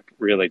ayahuasca trip.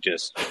 Really,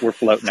 we're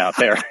floating out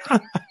there,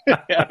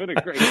 having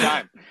a great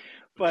time.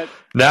 But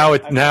now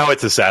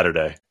it's a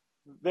Saturday.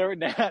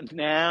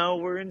 Now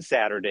we're in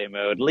Saturday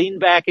mode. Lean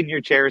back in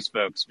your chairs,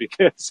 folks,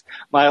 because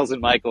Miles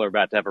and Michael are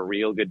about to have a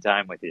real good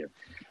time with you.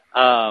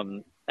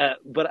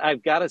 But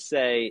I've got to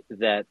say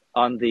that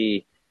on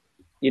the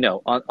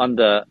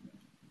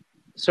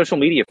social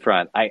media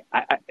front,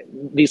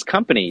 these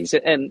companies,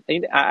 and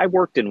I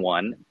worked in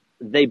one,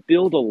 they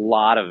build a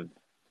lot of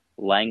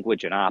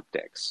language and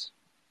optics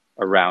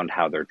around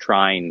how they're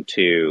trying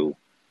to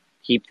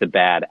keep the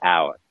bad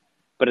out.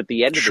 But at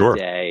the end of the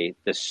day,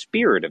 the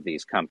spirit of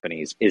these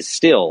companies is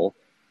still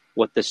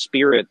what the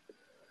spirit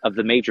of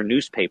the major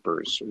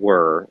newspapers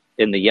were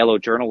in the yellow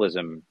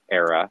journalism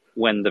era,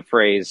 when the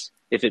phrase,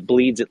 if it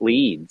bleeds, it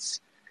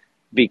leads,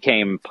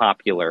 became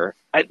popular.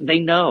 They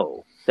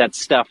know that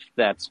stuff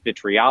that's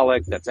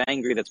vitriolic, that's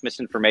angry, that's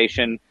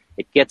misinformation,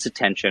 it gets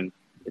attention,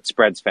 it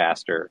spreads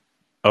faster.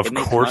 Of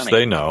course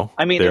they know.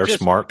 I mean, they're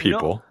smart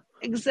people.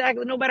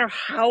 Exactly. No matter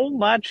how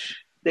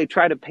much they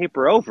try to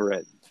paper over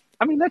it.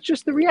 I mean, that's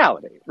just the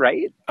reality,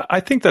 right? I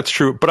think that's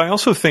true. But I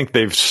also think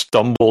they've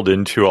stumbled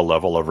into a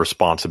level of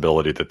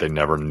responsibility that they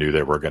never knew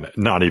they were going to,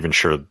 not even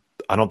sure.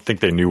 I don't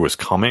think they knew was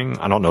coming.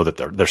 I don't know that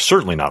they're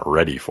certainly not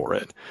ready for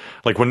it.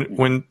 Like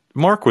when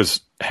Mark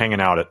was hanging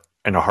out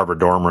in a Harvard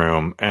dorm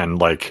room and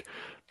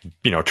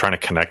trying to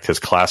connect his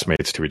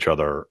classmates to each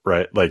other,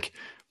 right? Like,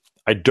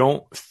 I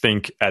don't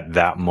think at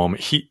that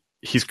moment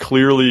he's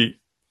clearly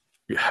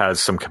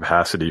has some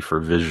capacity for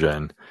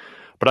vision,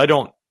 but I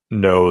don't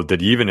know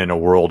that even in a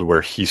world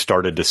where he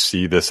started to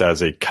see this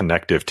as a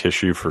connective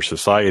tissue for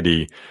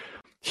society,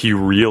 he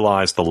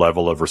realized the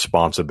level of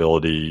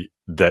responsibility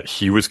that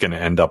he was going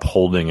to end up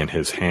holding in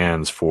his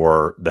hands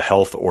for the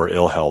health or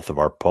ill health of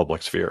our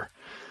public sphere.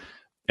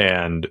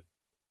 And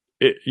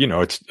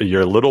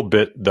you're a little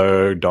bit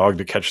the dog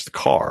that catches the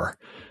car.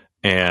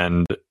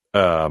 And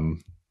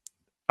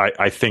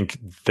I think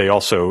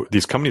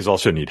these companies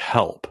also need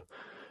help.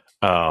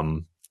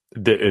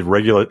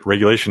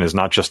 Regulation is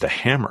not just a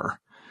hammer.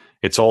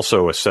 It's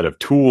also a set of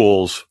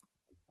tools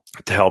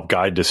to help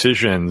guide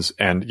decisions.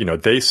 And,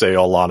 they say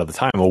a lot of the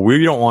time, well,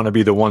 we don't want to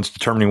be the ones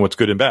determining what's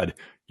good and bad.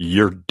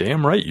 You're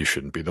damn right. You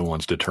shouldn't be the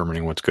ones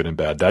determining what's good and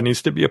bad. That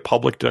needs to be a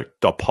public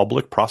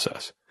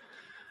process.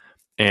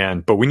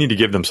 But we need to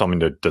give them something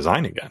to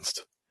design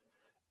against.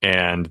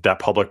 And that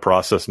public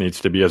process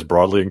needs to be as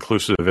broadly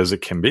inclusive as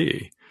it can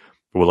be.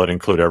 Will it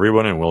include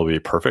everyone and will it be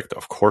perfect?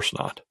 Of course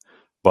not.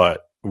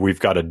 But we've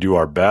got to do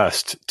our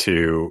best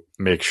to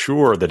make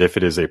sure that if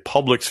it is a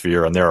public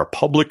sphere and there are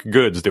public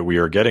goods that we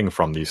are getting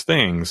from these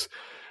things,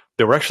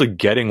 that we're actually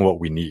getting what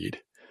we need.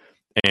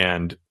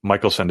 And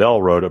Michael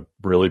Sandel wrote a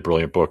really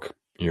brilliant book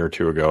a year or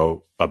two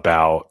ago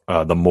about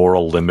the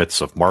moral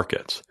limits of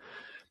markets.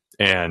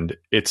 And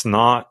it's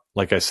not,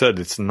 like I said,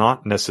 it's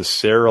not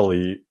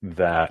necessarily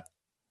that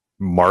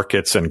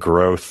markets and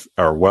growth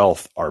or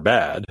wealth are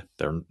bad.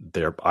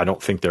 I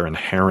don't think they're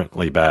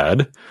inherently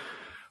bad.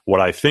 What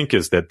I think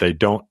is that they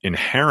don't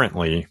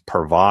inherently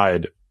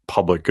provide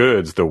public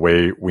goods the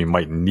way we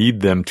might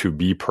need them to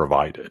be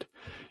provided.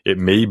 It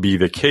may be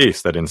the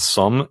case that in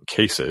some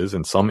cases,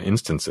 in some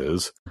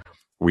instances,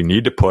 we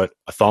need to put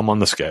a thumb on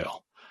the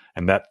scale.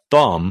 And that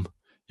thumb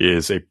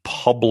is a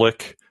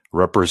public,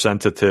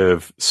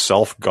 representative,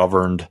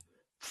 self-governed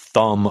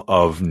thumb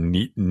of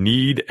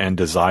need and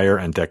desire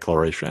and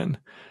declaration.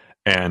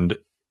 And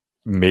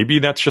maybe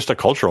that's just a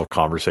cultural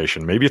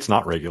conversation. Maybe it's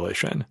not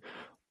regulation.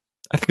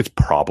 I think it's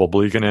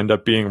probably going to end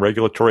up being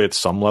regulatory at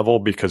some level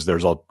because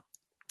there's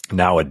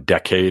now a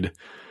decade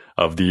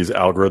of these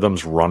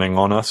algorithms running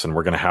on us, and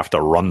we're going to have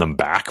to run them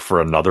back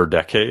for another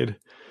decade.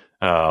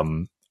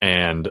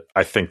 And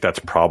I think that's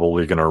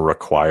probably going to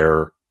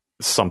require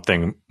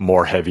something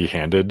more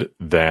heavy-handed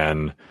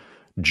than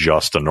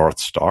just a North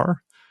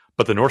Star.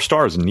 But the North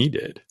Star is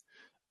needed,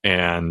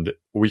 and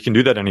we can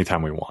do that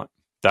anytime we want.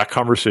 That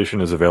conversation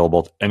is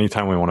available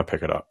anytime we want to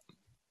pick it up.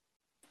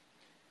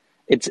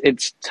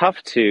 It's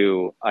tough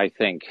to, I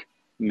think,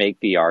 make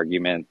the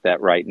argument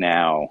that right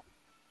now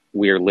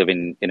we are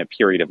living in a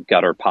period of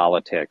gutter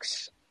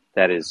politics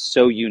that is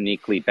so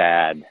uniquely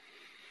bad,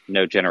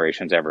 no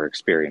generation's ever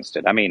experienced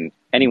it. I mean,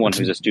 anyone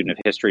who's a student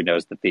of history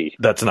knows that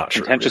that's not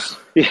contentious,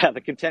 true.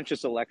 the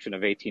contentious election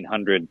of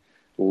 1800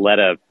 led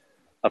a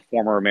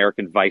former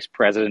American vice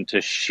president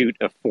to shoot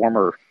a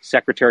former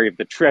secretary of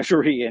the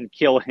Treasury and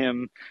kill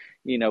him.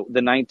 You know,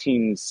 the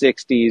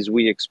 1960s,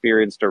 we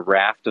experienced a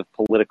raft of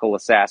political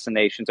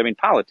assassinations. I mean,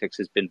 politics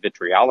has been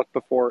vitriolic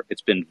before.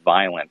 It's been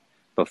violent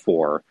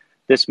before.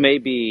 This may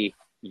be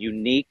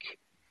unique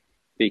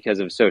because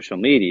of social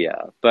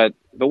media, but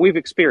we've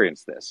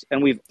experienced this,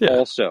 and we've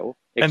also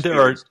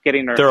experienced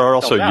there are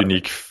also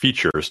unique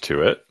features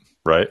to it,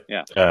 right?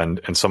 Yeah, and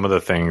some of the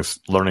things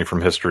learning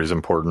from history is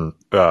important.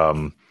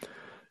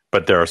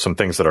 But there are some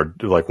things that are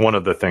like one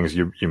of the things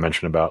you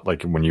mentioned about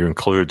like when you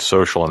include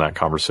social in that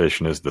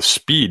conversation is the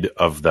speed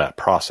of that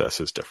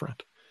process is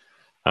different.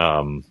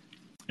 And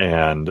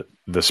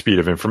the speed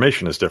of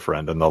information is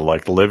different. And the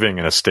like living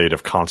in a state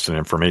of constant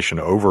information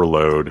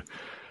overload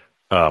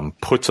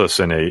puts us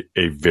in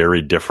a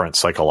very different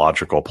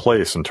psychological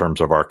place in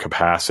terms of our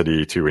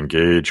capacity to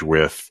engage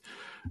with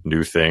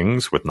new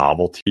things, with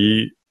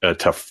novelty,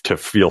 to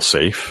feel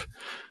safe.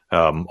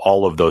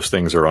 All of those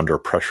things are under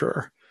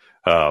pressure.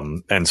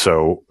 And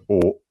so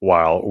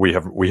while we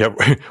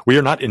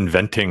are not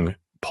inventing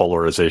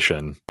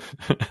polarization,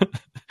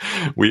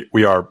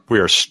 we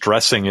are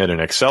stressing it and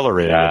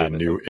accelerating it in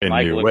new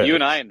Michael, ways. If you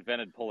and I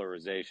invented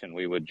polarization,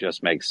 we would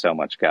just make so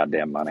much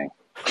goddamn money.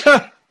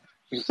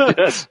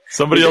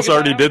 Somebody else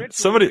already did.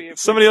 Somebody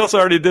else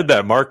already did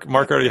that. Mark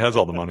already has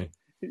all the money.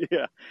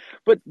 Yeah,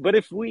 but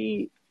if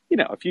we,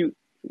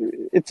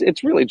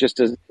 it's really just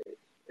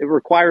it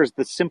requires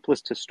the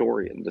simplest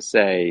historian to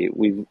say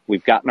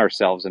we've gotten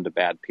ourselves into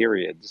bad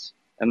periods,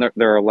 and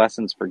there are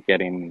lessons for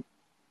getting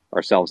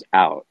ourselves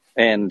out.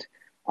 And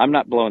I'm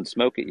not blowing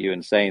smoke at you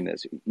and saying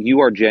this.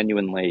 You are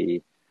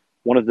genuinely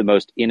one of the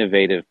most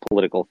innovative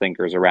political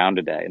thinkers around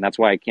today, and that's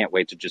why I can't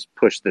wait to just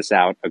push this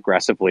out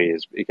aggressively.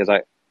 Is because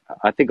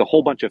I think a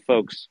whole bunch of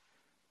folks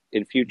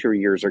in future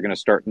years are going to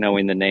start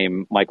knowing the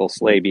name Michael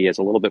Slaby as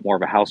a little bit more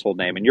of a household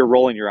name. And you're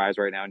rolling your eyes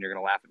right now and you're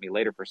going to laugh at me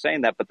later for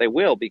saying that, but they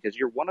will, because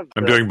you're one of the...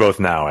 I'm doing both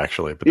now,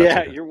 actually. But yeah,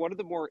 okay. You're one of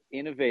the more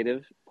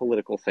innovative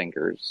political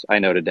thinkers I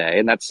know today.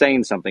 And that's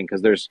saying something,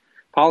 because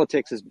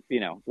politics is,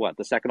 the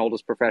second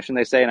oldest profession,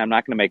 they say, and I'm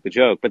not going to make the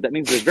joke, but that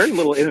means there's very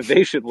little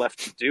innovation left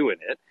to do in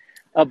it.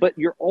 But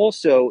you're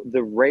also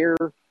the rare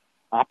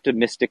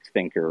optimistic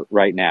thinker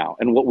right now.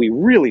 And what we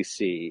really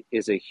see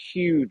is a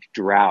huge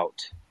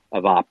drought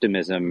of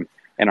optimism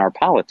in our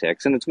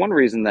politics. And it's one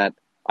reason that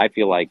I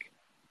feel like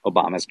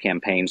Obama's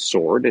campaign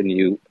soared and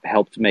you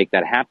helped make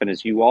that happen,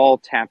 is you all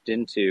tapped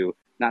into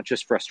not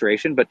just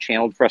frustration, but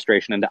channeled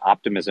frustration into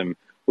optimism,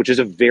 which is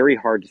a very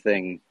hard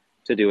thing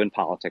to do in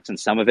politics. And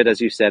some of it,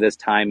 as you said, is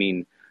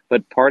timing,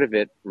 but part of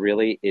it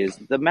really is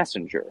the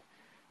messenger.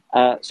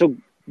 So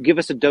give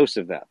us a dose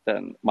of that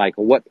then,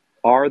 Michael. What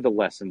are the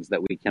lessons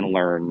that we can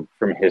learn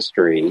from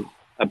history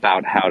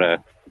about how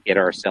to get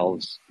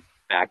ourselves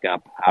back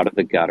up out of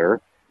the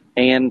gutter?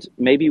 And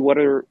maybe what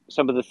are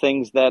some of the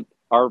things that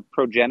our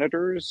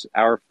progenitors,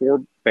 our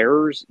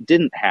forebearers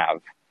didn't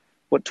have?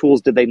 What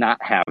tools did they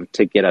not have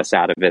to get us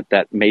out of it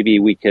that maybe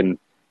we can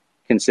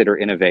consider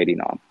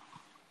innovating on?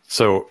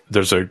 So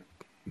there's a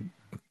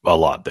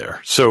lot there.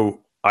 So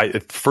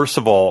first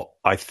of all,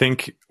 I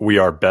think we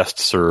are best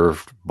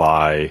served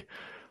by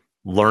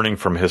learning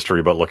from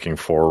history, but looking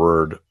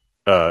forward.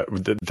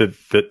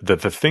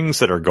 The things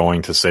that are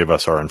going to save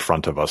us are in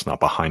front of us, not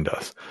behind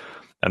us.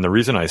 And the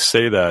reason I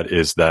say that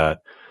is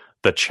that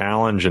the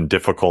challenge and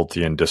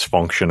difficulty and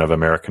dysfunction of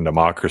American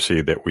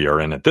democracy that we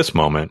are in at this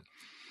moment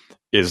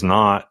is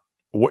not,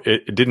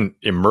 it didn't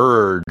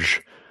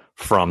emerge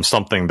from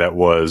something that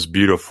was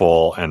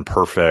beautiful and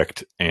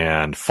perfect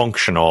and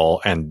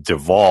functional and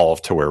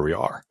devolved to where we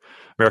are.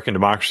 American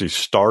democracy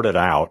started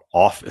out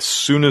off as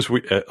soon as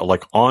we,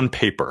 like on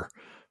paper,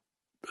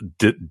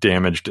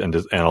 damaged and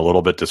a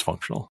little bit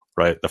dysfunctional,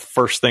 right? The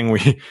first thing we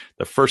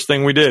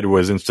did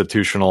was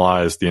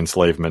institutionalize the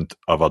enslavement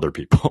of other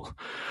people.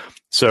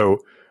 So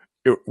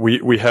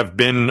we have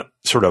been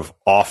sort of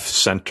off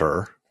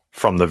center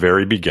from the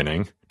very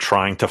beginning,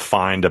 trying to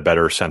find a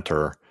better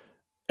center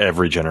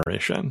every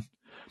generation.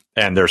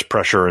 And there's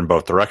pressure in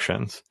both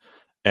directions.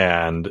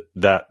 And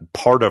that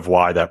part of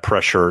why that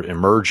pressure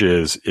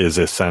emerges is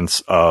this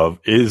sense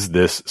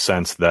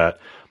that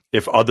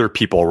if other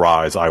people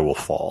rise, I will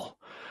fall.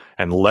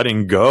 And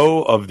letting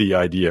go of the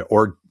idea,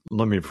 or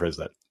let me rephrase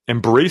that,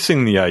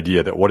 embracing the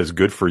idea that what is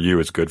good for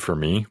you is good for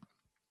me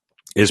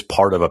is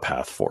part of a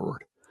path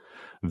forward.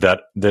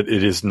 That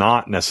it is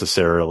not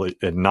necessary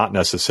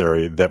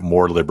that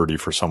more liberty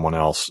for someone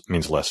else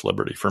means less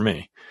liberty for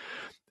me.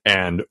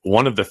 And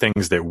one of the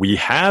things that we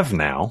have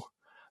now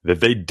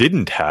that they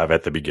didn't have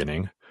at the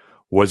beginning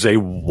was a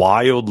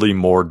wildly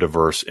more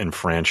diverse,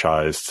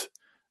 enfranchised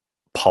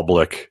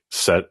public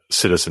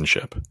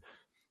citizenship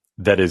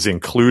that is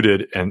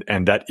included,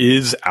 and that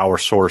is our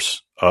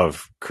source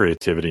of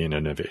creativity and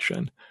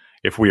innovation.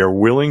 if we are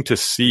willing to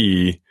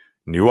see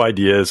new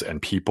ideas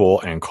and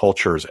people and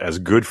cultures as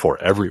good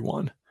for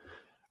everyone,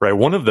 right?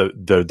 One of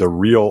the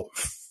real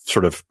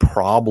sort of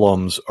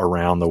problems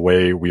around the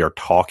way we are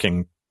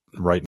talking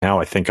right now,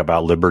 I think,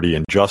 about liberty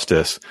and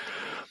justice,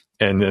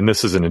 and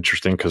this is an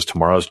interesting because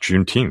tomorrow's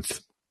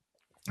Juneteenth,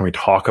 and we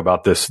talk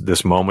about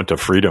this moment of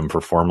freedom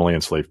for formerly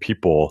enslaved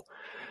people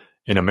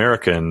in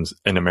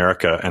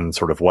America, and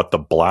sort of what the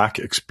Black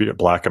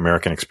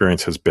American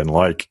experience has been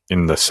like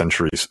in the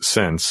centuries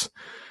since,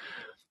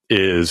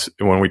 is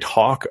when we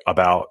talk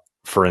about,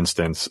 for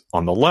instance,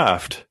 on the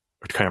left,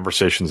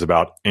 conversations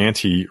about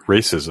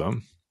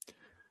anti-racism,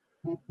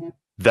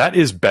 that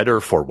is better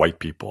for white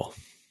people.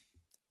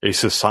 A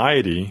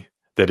society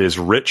that is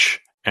rich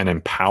and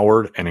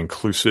empowered and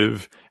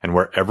inclusive and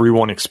where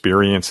everyone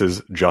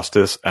experiences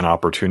justice and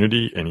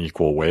opportunity in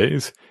equal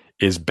ways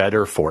is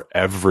better for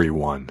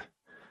everyone,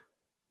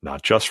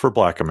 not just for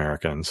Black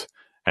Americans.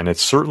 And it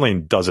certainly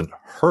doesn't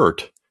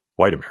hurt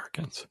white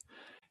Americans.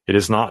 It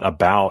is not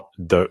about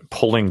the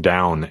pulling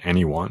down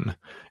anyone.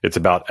 It's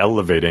about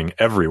elevating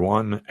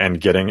everyone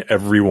and getting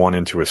everyone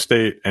into a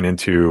state and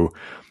into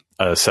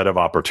a set of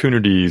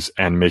opportunities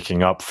and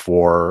making up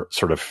for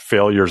sort of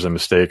failures and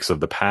mistakes of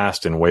the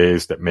past in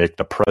ways that make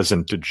the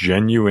present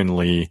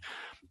genuinely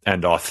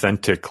and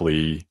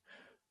authentically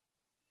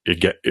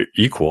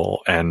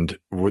equal, and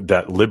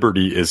that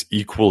liberty is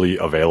equally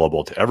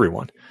available to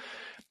everyone.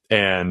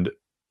 And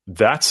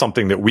that's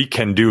something that we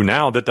can do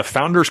now that the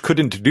founders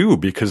couldn't do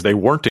because they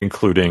weren't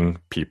including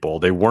people,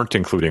 they weren't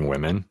including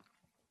women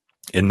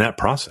in that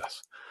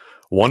process.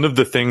 One of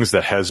the things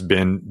that has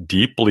been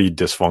deeply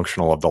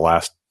dysfunctional of the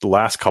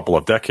last couple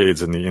of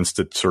decades in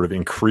the sort of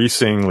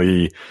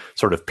increasingly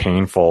sort of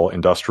painful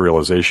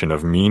industrialization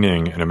of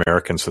meaning in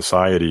American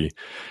society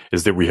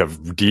is that we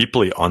have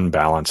deeply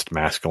unbalanced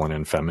masculine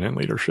and feminine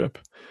leadership.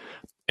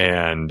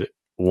 And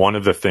one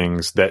of the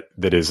things that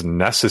is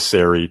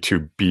necessary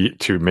to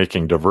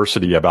making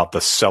diversity about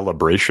the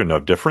celebration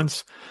of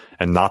difference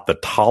and not the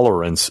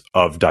tolerance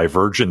of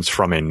divergence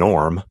from a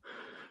norm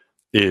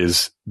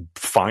is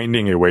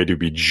finding a way to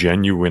be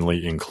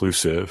genuinely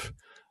inclusive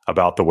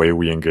about the way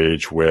we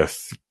engage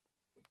with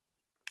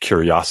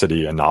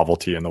curiosity and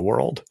novelty in the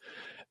world.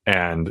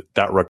 And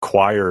that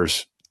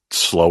requires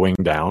slowing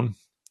down.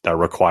 That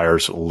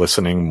requires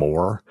listening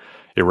more.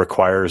 It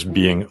requires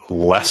being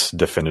less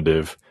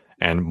definitive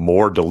and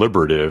more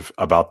deliberative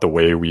about the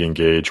way we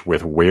engage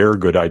with where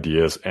good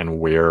ideas and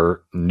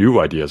where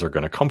new ideas are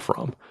going to come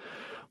from.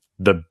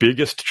 The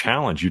biggest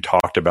challenge you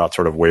talked about,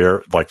 sort of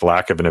where like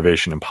lack of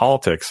innovation in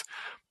politics,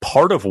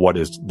 part of what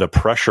is the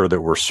pressure that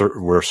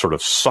we're sort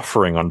of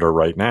suffering under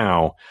right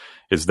now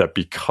is that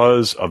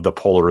because of the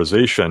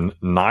polarization,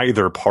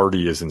 neither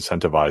party is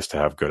incentivized to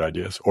have good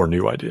ideas or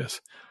new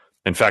ideas.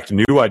 In fact,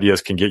 new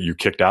ideas can get you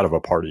kicked out of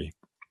a party.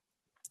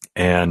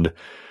 And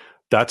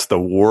that's the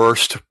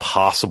worst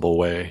possible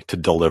way to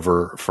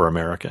deliver for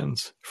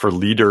Americans, for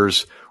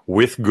leaders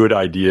with good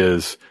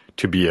ideas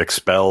to be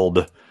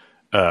expelled,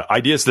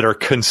 ideas that are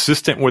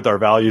consistent with our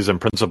values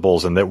and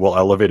principles and that will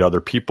elevate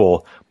other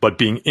people, but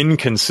being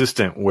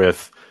inconsistent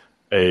with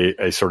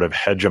a sort of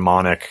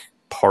hegemonic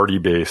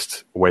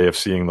party-based way of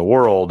seeing the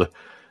world,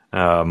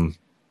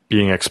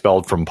 being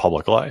expelled from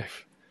public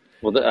life.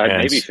 Well, I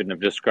maybe shouldn't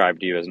have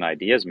described you as an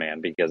ideas man,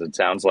 because it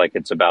sounds like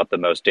it's about the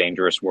most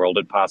dangerous world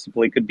it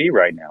possibly could be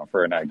right now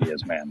for an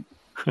ideas man.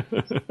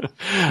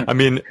 I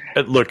mean,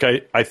 look,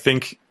 I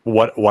think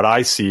what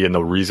I see, and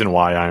the reason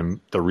why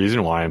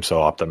I'm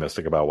so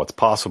optimistic about what's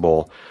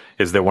possible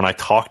is that when I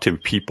talk to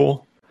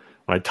people,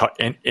 when I talk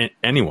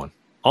anyone,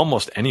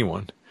 almost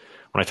anyone,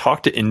 when I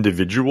talk to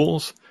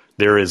individuals,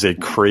 there is a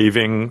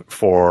craving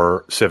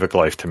for civic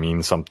life to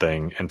mean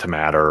something and to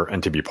matter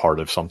and to be part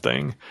of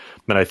something.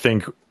 And I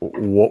think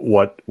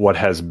what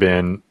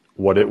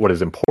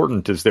is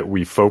important is that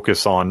we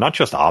focus on not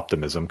just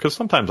optimism, because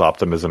sometimes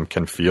optimism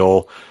can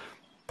feel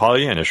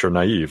Pollyannish or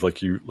naive,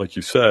 like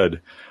you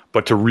said,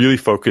 but to really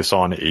focus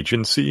on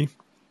agency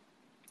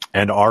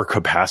and our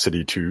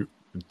capacity to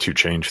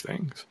change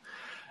things.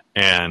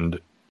 And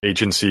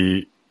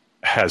agency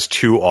has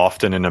too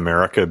often in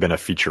America been a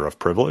feature of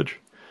privilege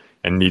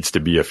and needs to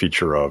be a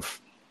feature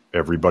of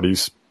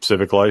everybody's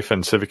civic life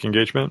and civic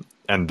engagement.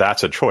 And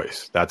that's a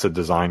choice. That's a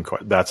design.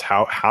 That's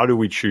how do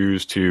we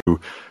choose to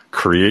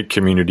create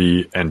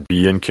community and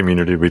be in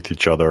community with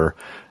each other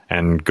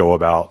and go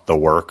about the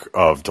work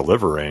of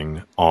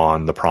delivering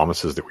on the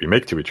promises that we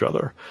make to each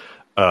other.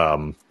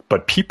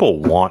 But people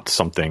want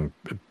something.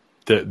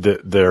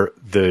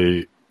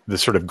 The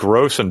sort of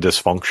gross and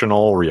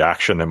dysfunctional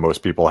reaction that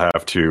most people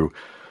have to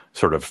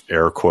sort of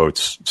air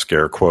quotes,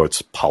 scare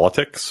quotes,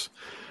 politics,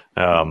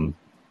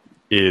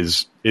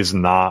 is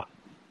not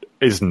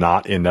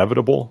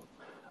inevitable,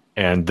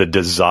 and the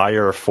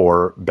desire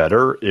for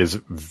better is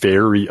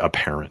very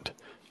apparent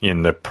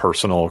in the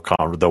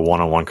the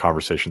one-on-one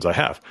conversations I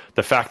have.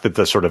 The fact that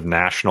the sort of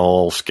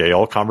national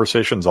scale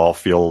conversations all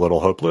feel a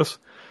little hopeless,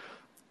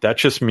 that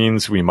just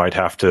means we might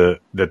have that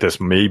this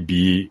may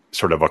be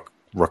sort of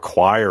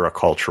require a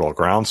cultural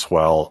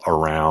groundswell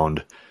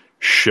around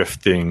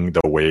shifting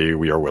the way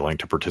we are willing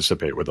to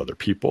participate with other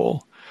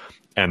people.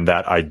 And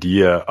that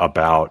idea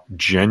about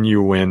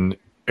genuine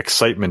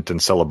excitement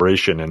and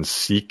celebration and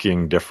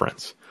seeking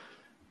difference,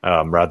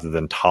 rather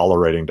than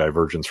tolerating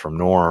divergence from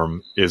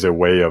norm, is a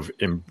way of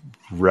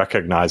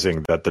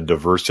recognizing that the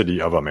diversity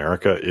of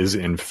America is,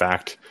 in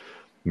fact,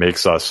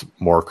 makes us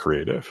more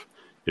creative.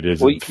 It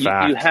is, in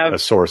fact, a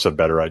source of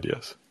better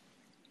ideas.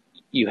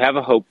 You have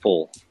a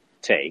hopeful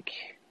take,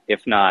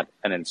 if not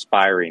an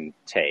inspiring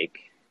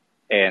take.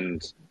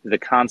 And the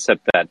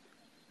concept that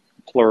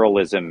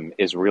pluralism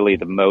is really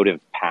the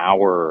motive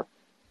power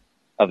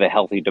of a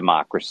healthy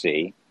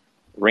democracy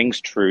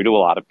rings true to a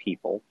lot of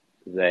people.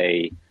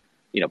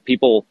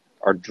 People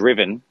are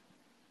driven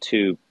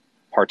to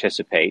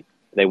participate.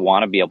 They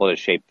want to be able to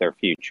shape their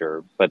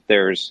future, but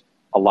there's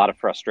a lot of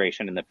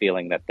frustration in the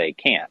feeling that they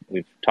can't.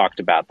 We've talked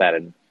about that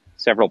in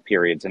several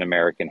periods in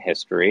American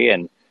history,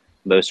 and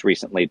most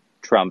recently,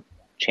 Trump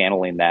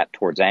channeling that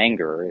towards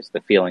anger is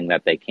the feeling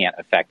that they can't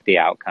affect the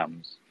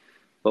outcomes.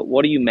 But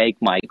what do you make,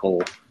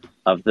 Michael,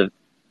 of the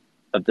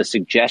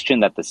suggestion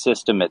that the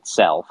system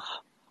itself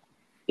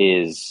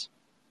is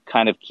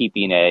kind of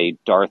keeping a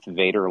Darth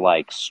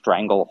Vader-like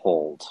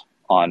stranglehold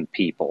on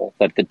people,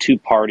 that the two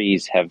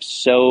parties have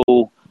so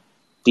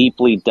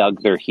deeply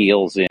dug their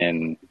heels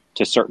in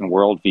to certain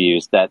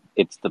worldviews that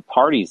it's the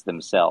parties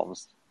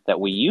themselves that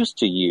we used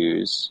to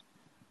use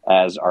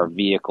as our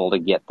vehicle to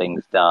get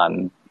things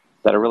done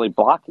that are really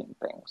blocking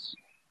things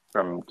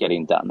from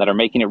getting done, that are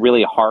making it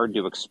really hard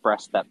to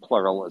express that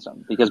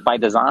pluralism? Because by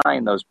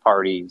design, those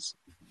parties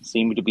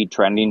seem to be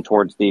trending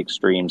towards the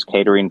extremes,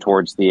 catering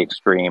towards the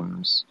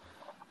extremes.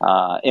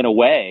 In a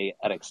way,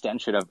 an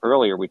extension of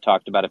earlier, we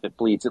talked about if it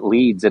bleeds, it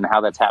leads, and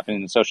how that's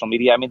happening in social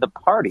media. I mean, the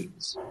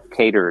parties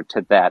cater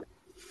to that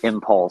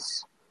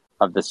impulse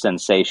of the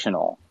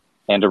sensational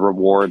and to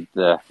reward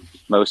the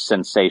most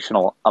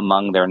sensational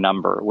among their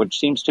number, which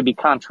seems to be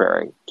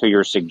contrary to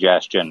your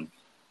suggestion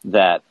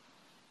that,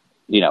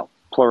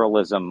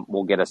 pluralism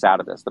will get us out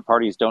of this. The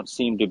parties don't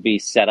seem to be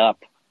set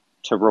up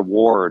to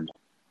reward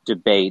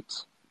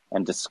debate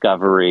and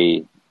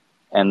discovery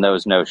and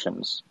those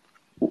notions.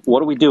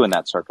 What do we do in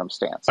that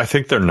circumstance? I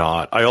think they're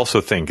not. I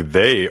also think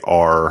they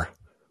are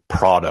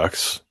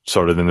products,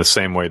 sort of in the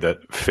same way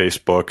that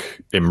Facebook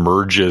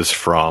emerges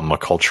from a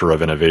culture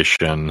of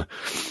innovation,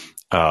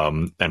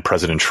 and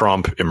President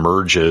Trump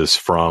emerges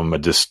from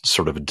a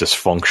sort of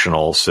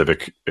dysfunctional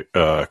civic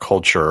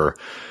culture,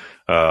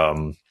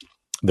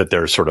 that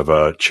there's sort of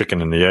a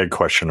chicken and the egg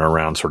question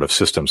around sort of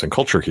systems and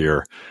culture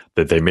here,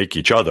 that they make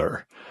each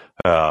other.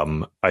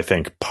 I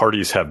think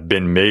parties have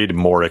been made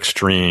more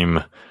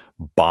extreme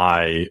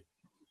by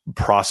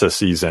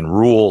processes and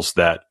rules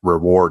that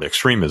reward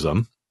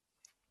extremism,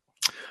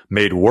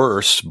 made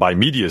worse by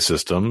media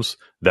systems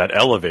that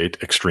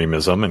elevate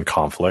extremism and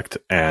conflict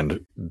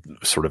and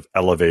sort of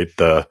elevate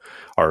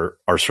our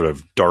sort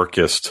of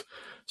darkest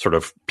sort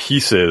of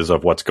pieces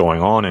of what's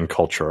going on in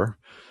culture.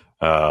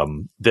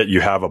 That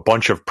you have a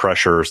bunch of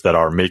pressures that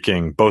are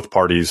making both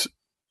parties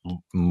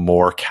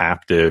more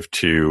captive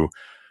to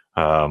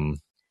sort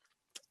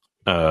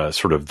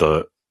of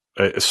the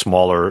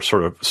smaller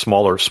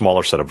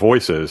set of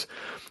voices,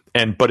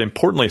 but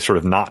importantly, sort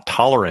of not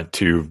tolerant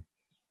to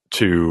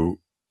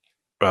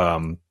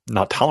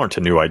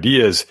new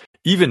ideas,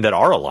 even that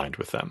are aligned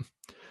with them.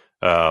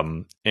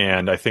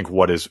 And I think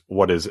what is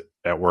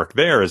at work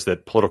there is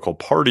that political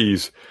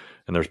parties,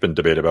 and there's been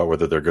debate about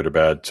whether they're good or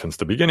bad since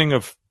the beginning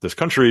of this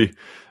country,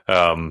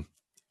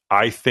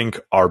 I think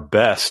are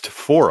best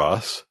for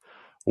us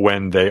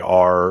when they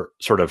are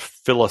sort of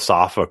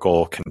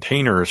philosophical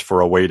containers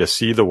for a way to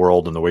see the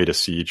world and the way to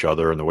see each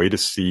other and the way to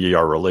see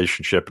our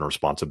relationship and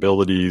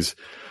responsibilities,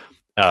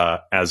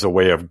 as a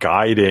way of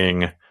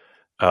guiding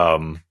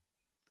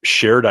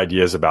shared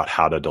ideas about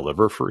how to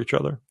deliver for each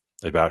other,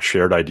 about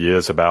shared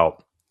ideas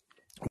about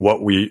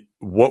what we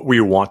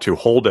want to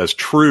hold as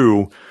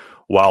true,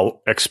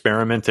 while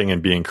experimenting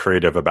and being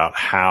creative about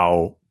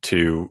how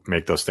to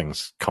make those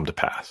things come to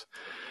pass.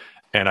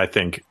 And I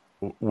think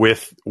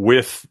with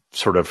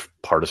sort of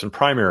partisan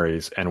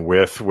primaries and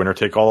with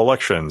winner-take-all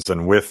elections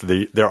and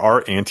there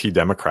are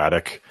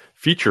anti-democratic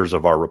features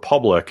of our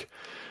republic.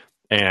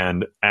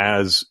 And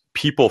as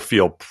people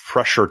feel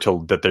pressure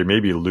that they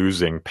may be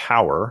losing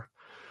power,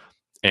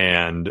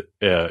 and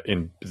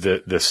in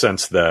the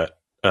sense that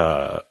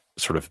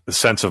sort of the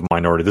sense of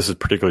minority, this is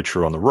particularly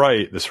true on the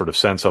right, the sort of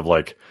sense of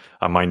like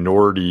a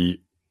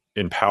minority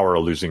in power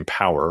losing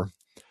power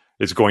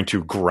is going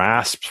to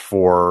grasp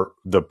for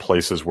the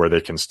places where they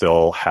can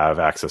still have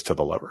access to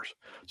the levers.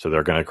 So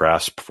they're going to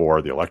grasp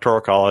for the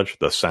Electoral College,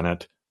 the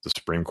Senate, the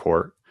Supreme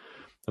Court.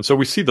 And so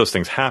we see those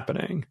things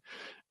happening.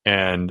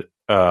 And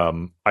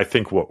I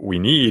think what we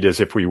need is,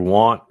 if we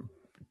want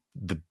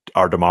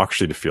our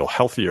democracy to feel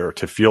healthier,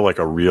 to feel like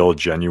a real,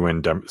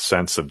 genuine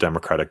sense of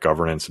democratic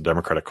governance and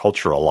democratic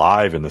culture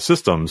alive in the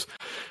systems,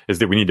 is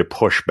that we need to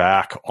push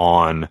back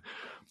on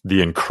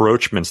the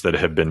encroachments that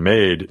have been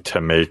made to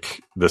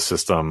make the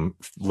system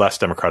less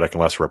democratic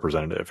and less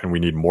representative. And we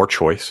need more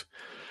choice.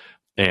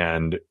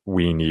 And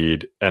we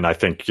need, and I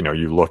think,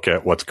 you look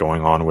at what's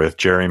going on with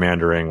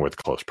gerrymandering, with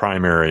close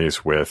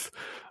primaries, with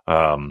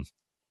a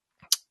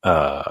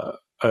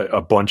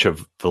bunch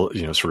of,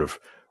 sort of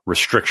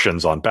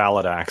restrictions on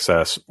ballot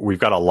access. We've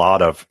got a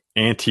lot of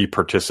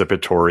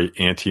anti-participatory,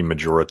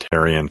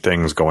 anti-majoritarian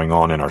things going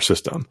on in our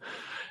system.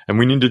 And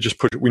we need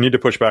to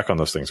push back on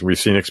those things. We've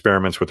seen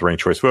experiments with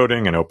ranked choice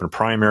voting and open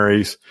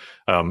primaries,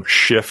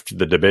 shift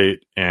the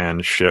debate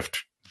and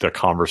shift the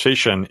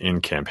conversation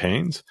in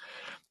campaigns.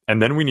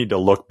 And then we need to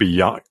look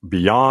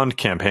beyond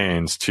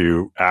campaigns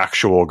to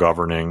actual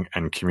governing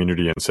and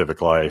community and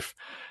civic life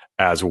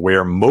as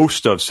where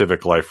most of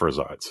civic life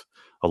resides.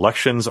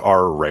 Elections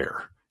are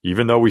rare.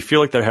 Even though we feel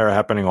like they're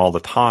happening all the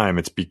time,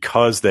 it's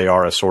because they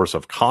are a source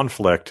of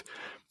conflict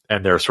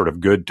and they're sort of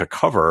good to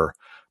cover.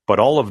 But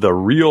all of the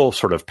real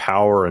sort of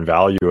power and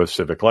value of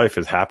civic life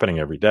is happening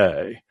every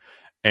day.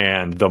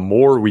 And the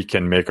more we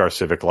can make our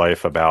civic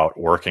life about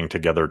working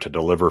together to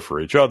deliver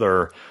for each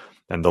other,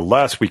 and the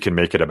less we can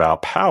make it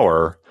about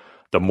power,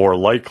 the more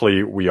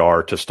likely we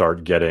are to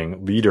start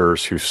getting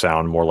leaders who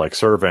sound more like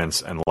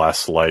servants and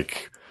less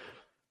like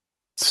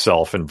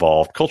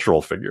self-involved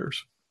cultural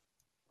figures.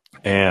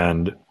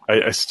 And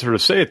I sort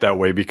of say it that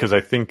way because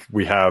I think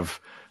we have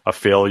a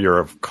failure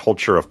of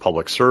culture of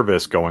public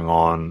service going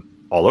on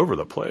all over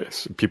the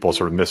place. People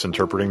sort of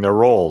misinterpreting their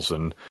roles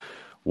and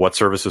what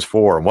service is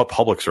for and what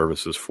public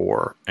service is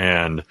for.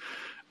 And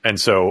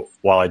so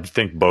while I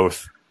think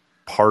both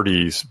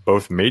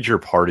major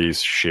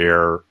parties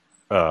share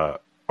or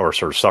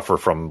sort of suffer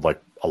from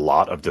like a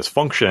lot of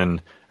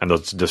dysfunction, and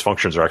those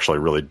dysfunctions are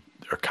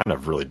kind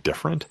of really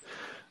different.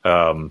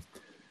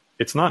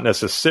 It's not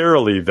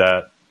necessarily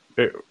that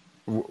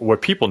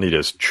what people need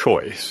is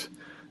choice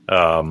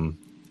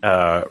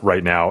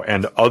right now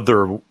and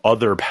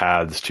other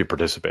paths to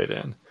participate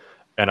in.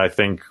 And I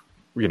think,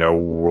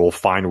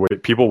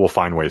 people will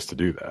find ways to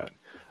do that.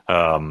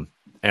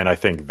 And I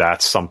think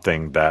that's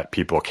something that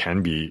people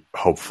can be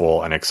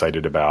hopeful and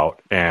excited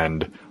about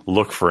and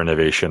look for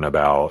innovation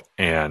about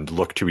and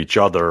look to each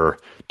other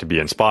to be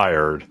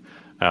inspired.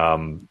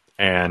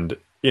 And,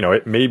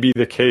 it may be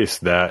the case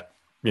that,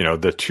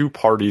 the two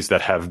parties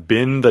that have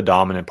been the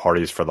dominant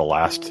parties for the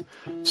last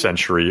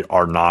century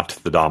are not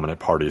the dominant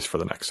parties for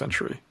the next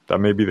century. That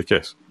may be the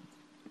case.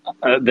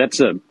 That's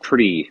a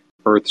pretty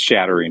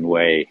earth-shattering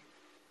way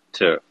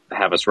to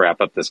have us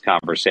wrap up this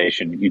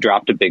conversation. You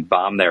dropped a big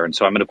bomb there, and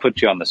so I'm going to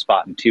put you on the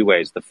spot in two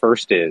ways. The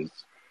first is,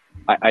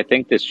 I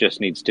think this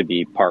just needs to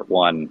be part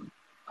one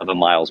of a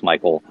Miles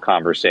Michael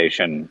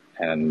conversation,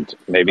 and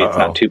maybe it's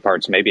not 2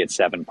 parts, maybe it's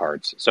 7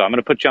 parts. So I'm going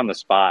to put you on the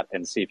spot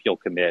and see if you'll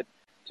commit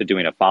to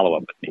doing a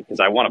follow-up with me, because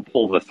I want to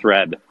pull the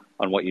thread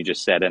on what you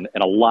just said in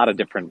a lot of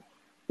different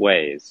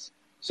ways.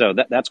 So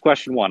that's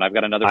question one. I've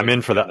got another. I'm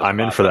in for that.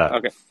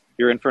 Okay.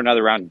 You're in for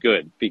another round.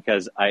 Good,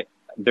 because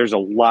there's a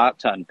lot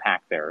to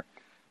unpack there.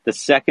 The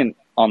second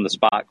on the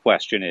spot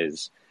question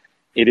is,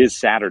 it is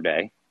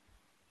Saturday.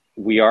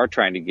 We are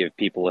trying to give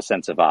people a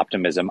sense of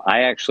optimism.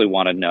 I actually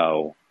want to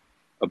know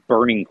a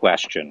burning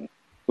question,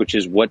 which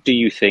is, what do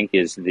you think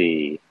is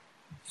the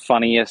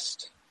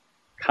funniest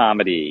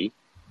comedy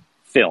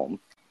film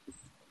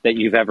that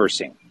you've ever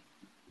seen?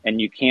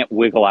 And you can't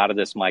wiggle out of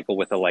this, Michael,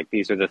 with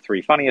these are the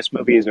 3 funniest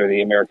movies, or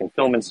the American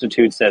Film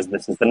Institute says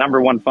this is the number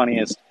 1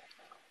 funniest.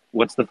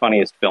 What's the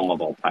funniest film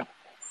of all time?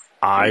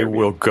 I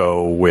will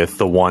go with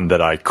the one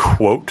that I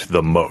quote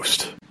the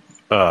most,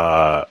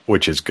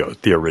 which is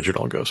the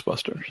original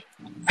Ghostbusters.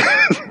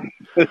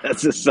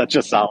 That's such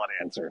a solid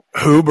answer.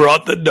 Who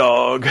brought the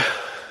dog?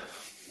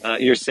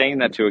 You're saying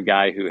that to a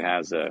guy who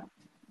has a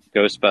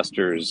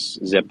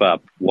Ghostbusters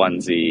zip-up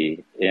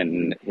onesie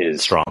in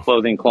his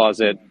clothing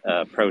closet,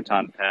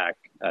 proton pack,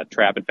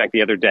 trap. In fact,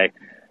 the other day,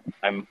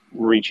 I'm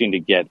reaching to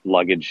get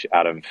luggage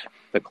out of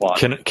the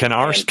closet.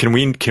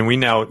 Can we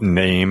now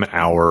name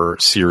our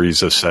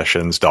series of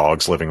sessions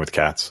 "Dogs Living with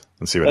Cats"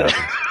 and see what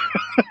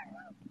happens?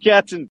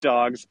 Cats and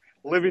dogs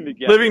living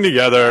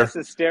together. Mass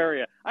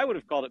hysteria. I would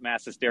have called it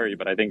mass hysteria,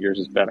 but I think yours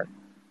is better.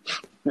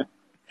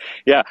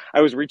 Yeah,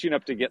 I was reaching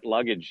up to get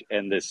luggage,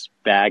 and this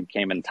bag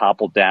came and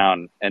toppled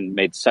down and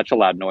made such a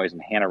loud noise,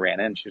 and Hannah ran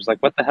in. She was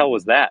like, "What the hell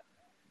was that?"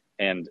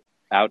 And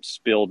out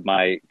spilled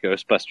my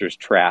Ghostbusters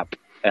trap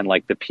and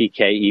the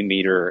PKE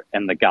meter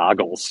and the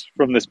goggles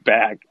from this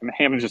bag. And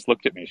Hannah just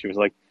looked at me. She was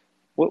like,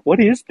 what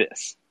is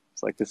this?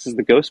 It's like, this is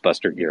the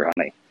Ghostbuster gear,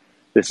 honey.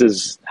 This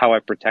is how I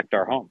protect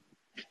our home.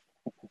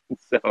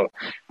 So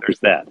there's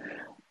that.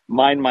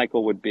 Mine,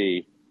 Michael, would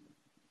be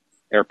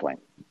Airplane.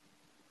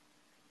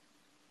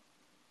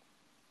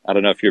 I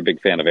don't know if you're a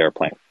big fan of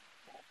Airplane.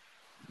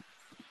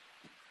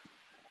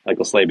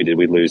 Michael Slaby, did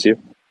we lose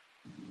you?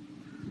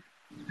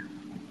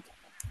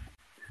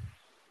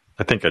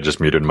 I think I just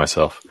muted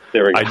myself.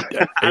 There we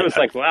go. I was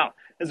like, wow.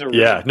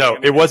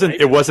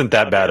 It wasn't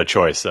that bad a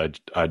choice.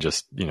 I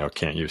just,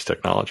 can't use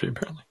technology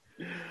apparently.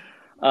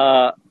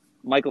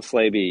 Michael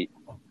Slaby,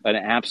 an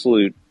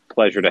absolute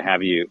pleasure to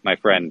have you, my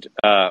friend.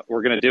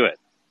 We're going to do it.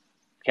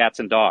 Cats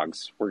and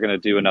dogs. We're going to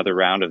do another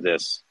round of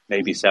this,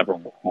 maybe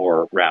several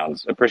more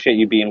rounds. Appreciate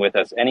you being with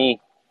us.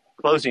 Any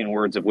closing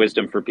words of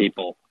wisdom for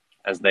people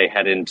as they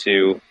head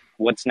into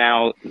what's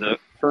now the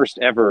first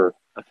ever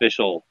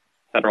official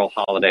federal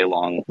holiday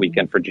long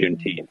weekend for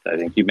Juneteenth? I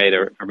think you made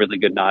a really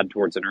good nod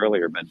towards it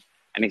earlier, but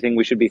anything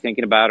we should be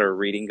thinking about or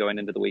reading going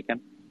into the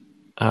weekend?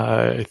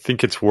 I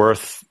think it's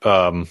worth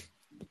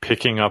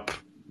picking up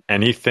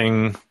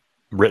anything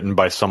written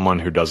by someone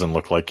who doesn't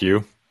look like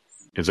you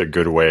is a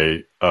good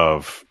way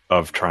of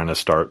trying to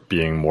start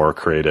being more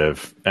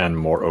creative and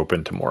more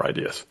open to more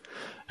ideas.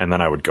 And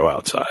then I would go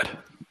outside.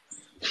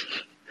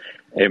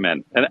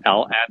 Amen. And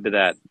I'll add to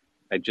that.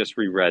 I just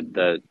reread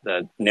the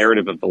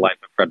narrative of the life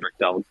of Frederick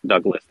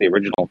Douglass, the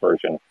original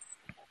version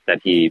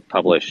that he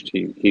published.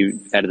 He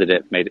edited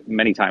it, made it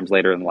many times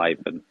later in life,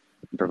 and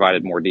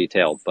provided more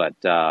detail. But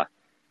the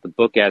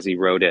book, as he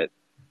wrote it,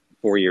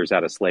 4 years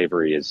out of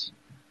slavery, is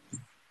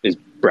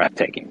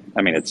breathtaking.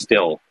 I mean, it's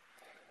still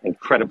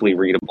incredibly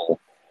readable,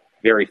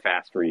 very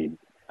fast read.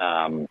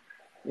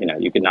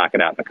 You could knock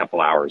it out in a couple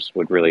hours.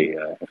 Would really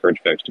encourage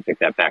folks to pick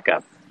that back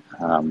up.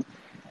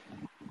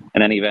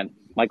 In any event,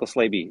 Michael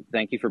Slaby,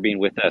 thank you for being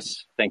with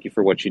us. Thank you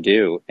for what you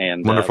do.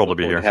 And wonderful to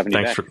be here.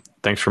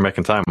 Thanks for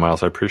making time,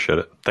 Miles. I appreciate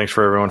it. Thanks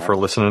for everyone for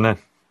listening in.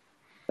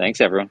 Thanks,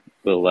 everyone.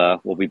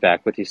 We'll be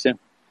back with you soon.